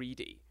get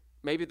greedy.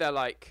 Maybe they're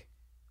like,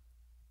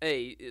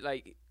 hey,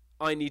 like,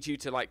 I need you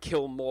to, like,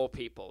 kill more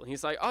people. And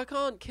he's like, I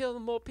can't kill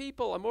more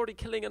people. I'm already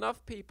killing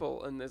enough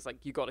people. And there's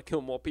like, you got to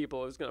kill more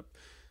people.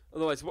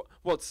 Otherwise,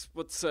 what's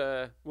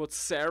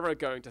Sarah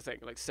going to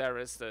think? Like,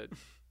 Sarah's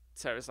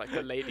like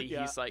the lady.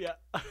 Yeah, he's like.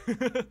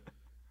 Yeah.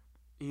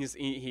 He's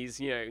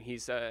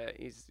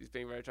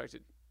being very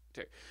attracted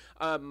to,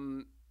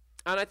 and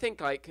I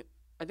think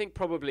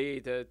probably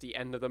the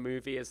end of the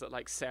movie is that,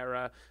 like,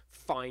 Sarah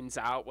finds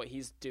out what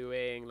he's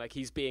doing, like,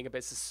 he's being a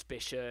bit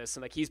suspicious,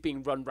 and, like, he's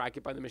being run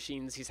ragged by the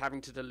machines. He's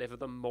having to deliver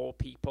them more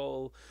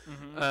people.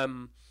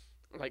 Mm-hmm.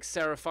 Like,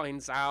 Sarah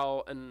finds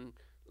out, and,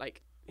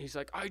 like, he's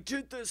like, I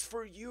did this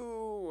for you,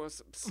 or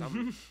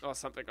something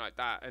like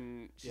that.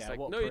 And she's like,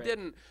 no, you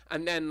didn't.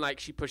 And then, like,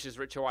 she pushes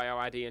Richard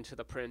Ayoade into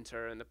the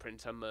printer, and the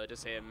printer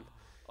murders him.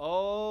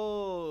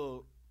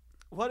 Oh,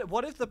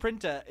 what if the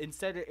printer,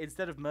 instead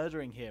of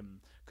murdering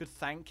him, could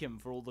thank him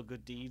for all the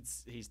good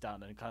deeds he's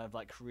done and kind of,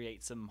 like,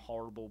 create some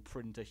horrible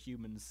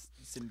printer-human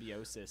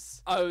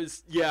symbiosis? I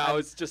was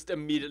just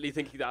immediately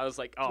thinking that. I was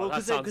like,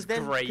 that sounds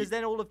great. Because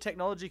then all of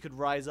technology could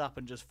rise up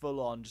and just full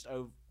on just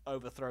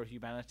overthrow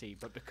humanity,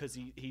 but because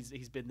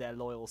he's been their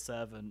loyal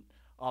servant,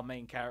 our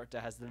main character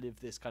has to live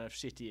this kind of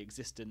shitty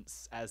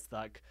existence as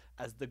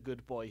the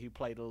good boy who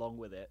played along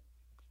with it.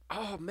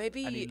 Oh,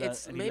 maybe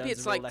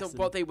it's like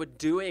what they were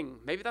doing.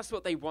 Maybe that's why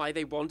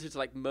they wanted to,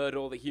 like, murder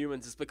all the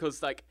humans, is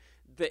because, like,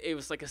 it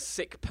was like a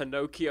sick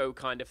Pinocchio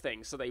kind of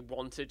thing. So they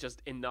wanted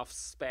just enough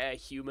spare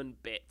human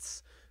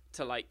bits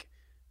to, like,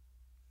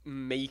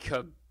 make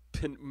a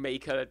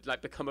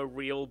like, become a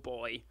real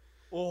boy.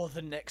 Or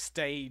the next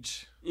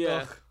stage.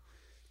 Yeah. Ugh,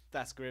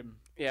 that's grim.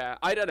 Yeah,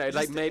 I don't know.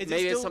 Like, maybe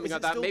it's something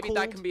like that. Maybe called...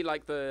 that can be,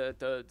 like,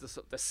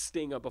 the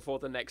stinger before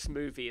the next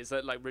movie, is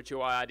that, like, Richard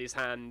Ayoade's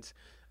hand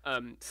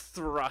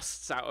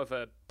thrusts out of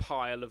a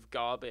pile of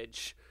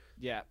garbage.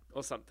 Yeah.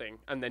 Or something.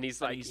 And then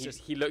he's like,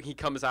 he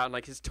comes out, and,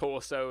 like, his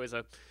torso is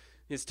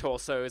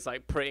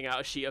like printing out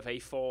a sheet of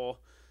A4.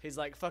 His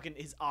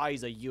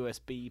eyes are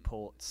USB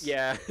ports.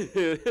 Yeah.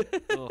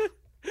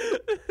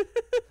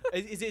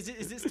 Is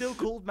it still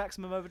called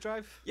Maximum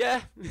Overdrive?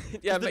 Yeah,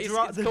 yeah.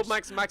 It's called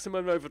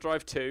Maximum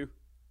Overdrive 2.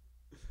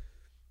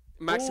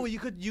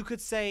 You could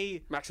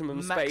say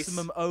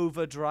Maximum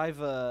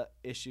Overdriver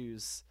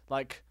issues,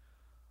 like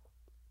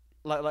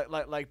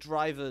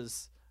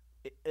drivers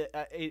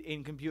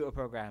in computer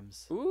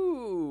programs.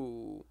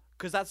 Ooh,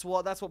 because that's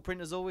what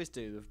printers always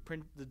do.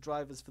 The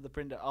drivers for the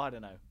printer. Oh, I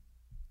don't know.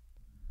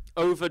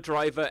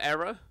 Overdriver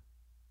error.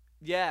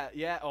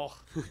 Yeah. Oh,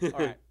 all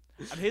right.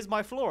 And here's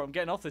my floor. I'm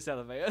getting off this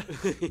elevator.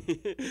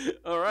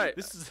 All right.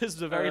 This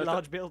is a very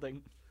large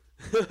building.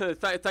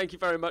 Thank you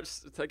very much.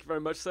 Thank you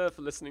very much, sir,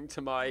 for listening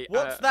to my.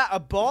 What's that? A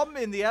bomb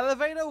in the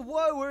elevator?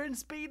 Whoa, we're in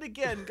speed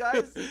again,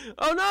 guys.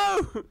 Oh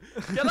no!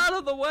 Get out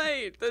of the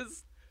way.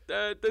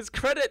 There's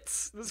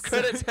credits. There's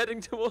credits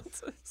heading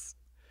towards us.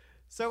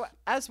 So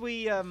as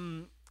we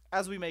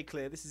made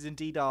clear, this is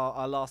indeed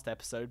our last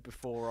episode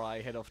before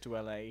I head off to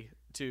LA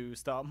to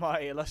start my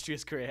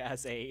illustrious career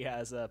as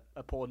a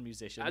porn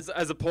musician.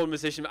 As a porn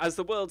musician, as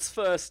the world's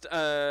first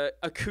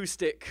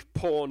acoustic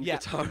porn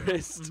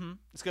guitarist.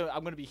 Mm-hmm.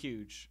 I'm gonna be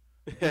huge.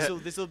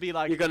 This will be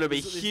like, you're gonna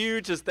be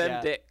huge as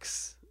them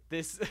dicks.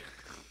 This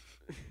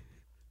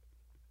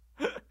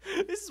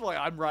this is why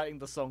I'm writing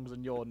the songs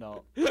and you're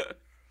not.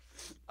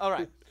 All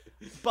right.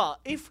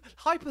 But if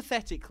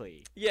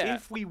hypothetically,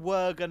 if we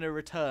were gonna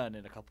return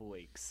in a couple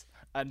weeks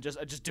and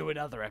just do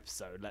another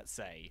episode, let's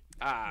say,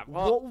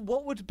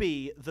 what would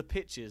be the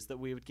pitches that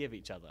we would give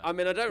each other? I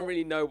mean, I don't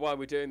really know why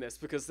we're doing this,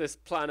 because this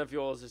plan of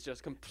yours is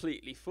just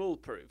completely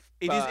foolproof.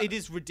 It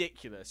is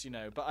ridiculous,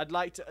 but I'd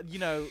like to,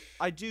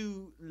 I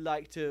do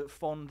like to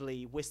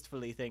fondly,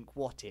 wistfully think,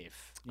 what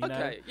if?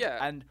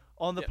 And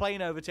on the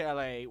plane over to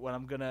LA, when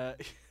I'm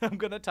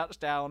gonna touch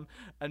down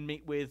and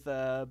meet with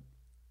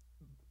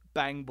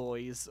Bang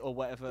Boys or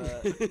whatever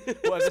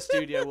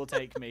studio will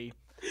take me.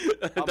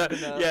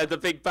 The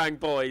Big Bang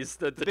Boys,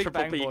 the Big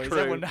Triple Bang B Boys.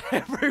 crew.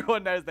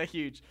 Everyone knows they're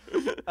huge.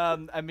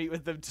 And meet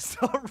with them to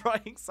start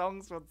writing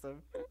songs for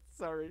them.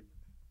 Sorry.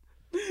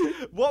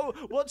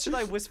 What should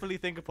I wistfully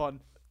think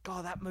upon?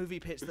 God, that movie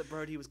pitch that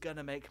Brodie was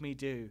gonna make me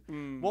do.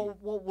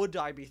 What would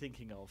I be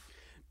thinking of?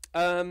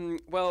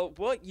 Well,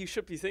 what you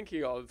should be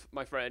thinking of,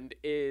 my friend,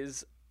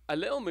 is a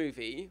little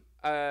movie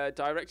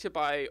directed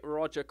by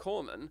Roger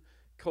Corman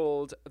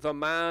called The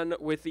Man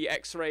with the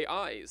X-Ray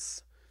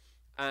Eyes.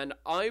 And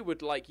I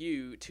would like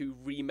you to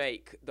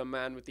remake The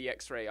Man with the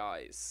X-Ray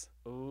Eyes.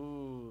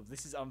 Ooh,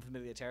 this is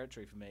unfamiliar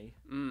territory for me.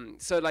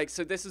 So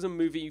this is a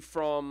movie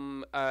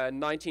from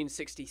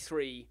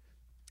 1963.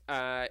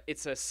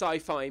 It's a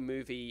sci-fi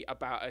movie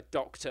about a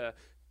doctor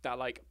that,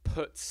 like,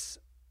 puts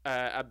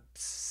a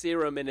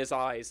serum in his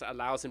eyes that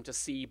allows him to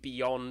see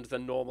beyond the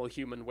normal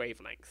human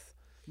wavelength.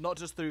 Not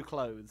just through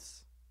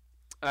clothes.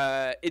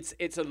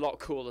 It's a lot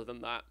cooler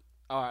than that.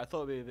 All right, I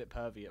thought it'd be a bit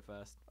pervy at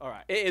first. All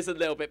right. It is a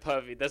little bit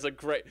pervy.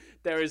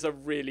 There is a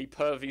really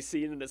pervy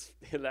scene, and it's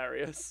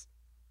hilarious.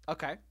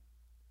 Okay.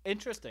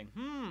 Interesting.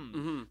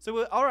 Mm-hmm. So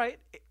we're all right.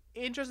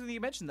 Interesting that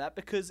you mentioned that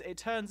because it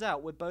turns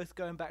out we're both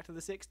going back to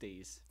the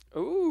 60s.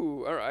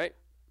 Ooh, all right.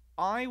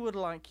 I would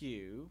like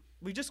you.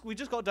 We just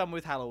got done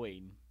with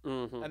Halloween,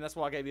 Mm-hmm. and that's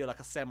why I gave you like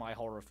a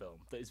semi-horror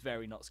film that is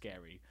very not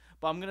scary.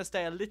 But I'm gonna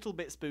stay a little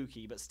bit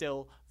spooky, but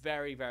still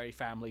very, very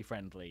family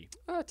friendly.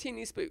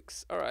 Teeny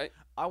spooks. All right.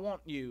 I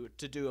want you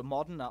to do a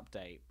modern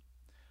update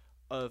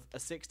of a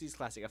 60s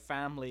classic, a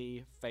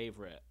family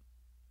favorite,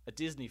 a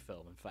Disney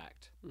film, in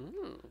fact.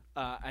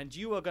 And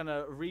you are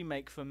gonna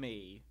remake for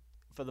me,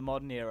 for the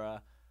modern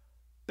era,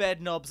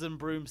 Bed Knobs and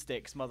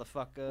Broomsticks,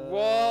 motherfucker.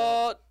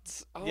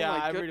 What? Oh Yeah,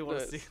 my I goodness. really want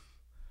to see.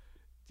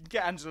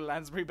 Get Angela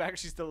Lansbury back.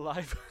 She's still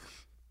alive.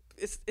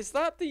 Is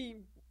that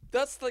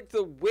that's like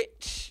the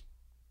witch?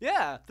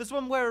 Yeah, this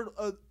one where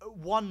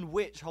one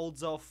witch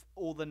holds off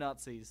all the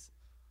Nazis.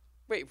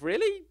 Wait,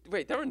 really?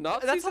 Wait, there are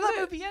Nazis That's how in that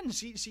it? movie ends.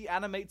 She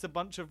animates a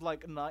bunch of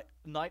like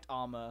knight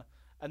armor,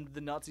 and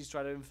the Nazis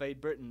try to invade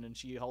Britain, and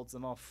she holds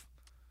them off.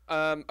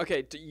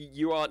 Okay,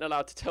 you aren't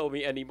allowed to tell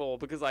me anymore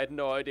because I had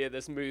no idea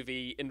this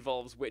movie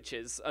involves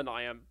witches, and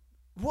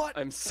What?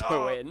 I'm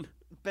so in.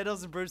 Bed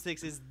Knobs and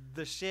Broomsticks is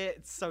the shit.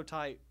 It's so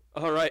tight.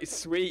 All right,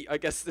 sweet. I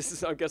guess.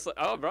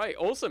 Oh, right,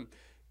 awesome,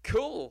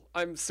 cool.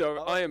 I have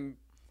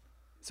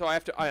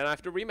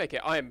to remake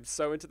it. I am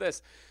so into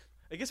this.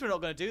 I guess we're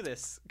not going to do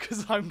this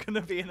because I'm going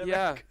to be in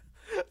Yeah. America.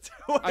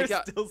 We're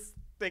still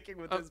sticking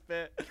with this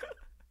bit.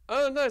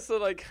 Oh no, so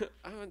like,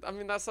 I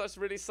mean that's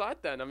really sad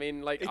then. I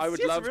mean, like, It's I would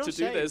just a love real to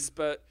shame. do this,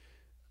 but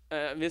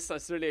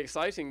that's really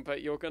exciting.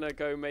 But you're gonna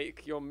go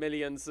make your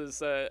millions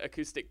as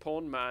acoustic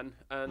porn man,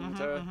 and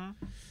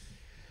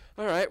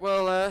all right,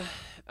 well,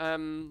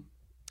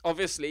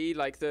 obviously,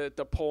 like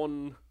the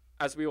porn,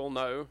 as we all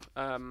know,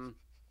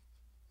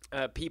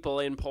 people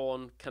in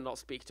porn cannot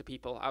speak to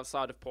people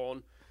outside of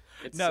porn.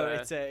 It's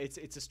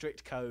a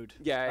strict code.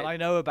 Yeah, and I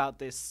know about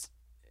this,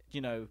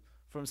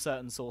 from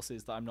certain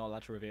sources that I'm not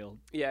allowed to reveal.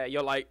 Yeah,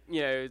 you're like,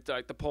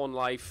 like the porn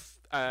life.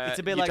 It's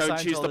a bit you like don't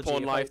choose the Scientology.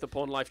 porn life. The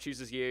porn life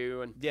chooses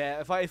you, and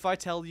Yeah, if I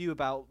tell you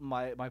about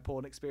my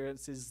porn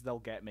experiences, they'll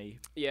get me.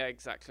 yeah,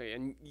 exactly.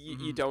 And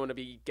you don't want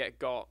to get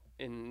got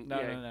in.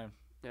 No.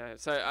 Yeah.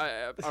 So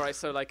all right.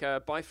 So like,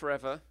 bye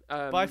forever.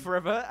 Bye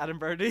forever, Adam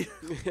Brodie.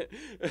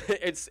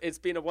 It's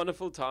been a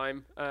wonderful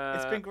time.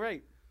 It's been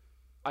great.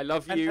 I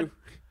love you.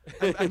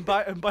 And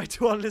bye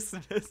to our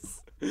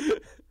listeners.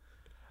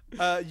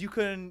 You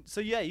can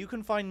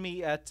find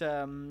me at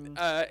in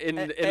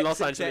Los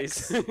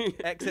Angeles.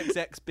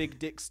 XXX Big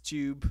Dicks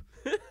Tube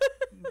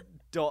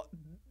dot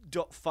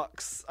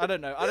fucks. I don't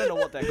know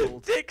what they're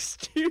called. Dick's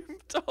Tube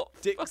dot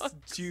Dicks fucks.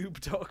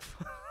 Tube dot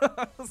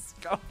fucks.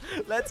 God,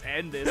 let's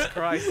end this,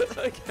 Christ.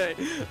 Okay.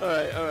 All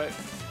right. All right.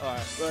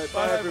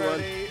 Bye everyone.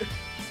 everybody.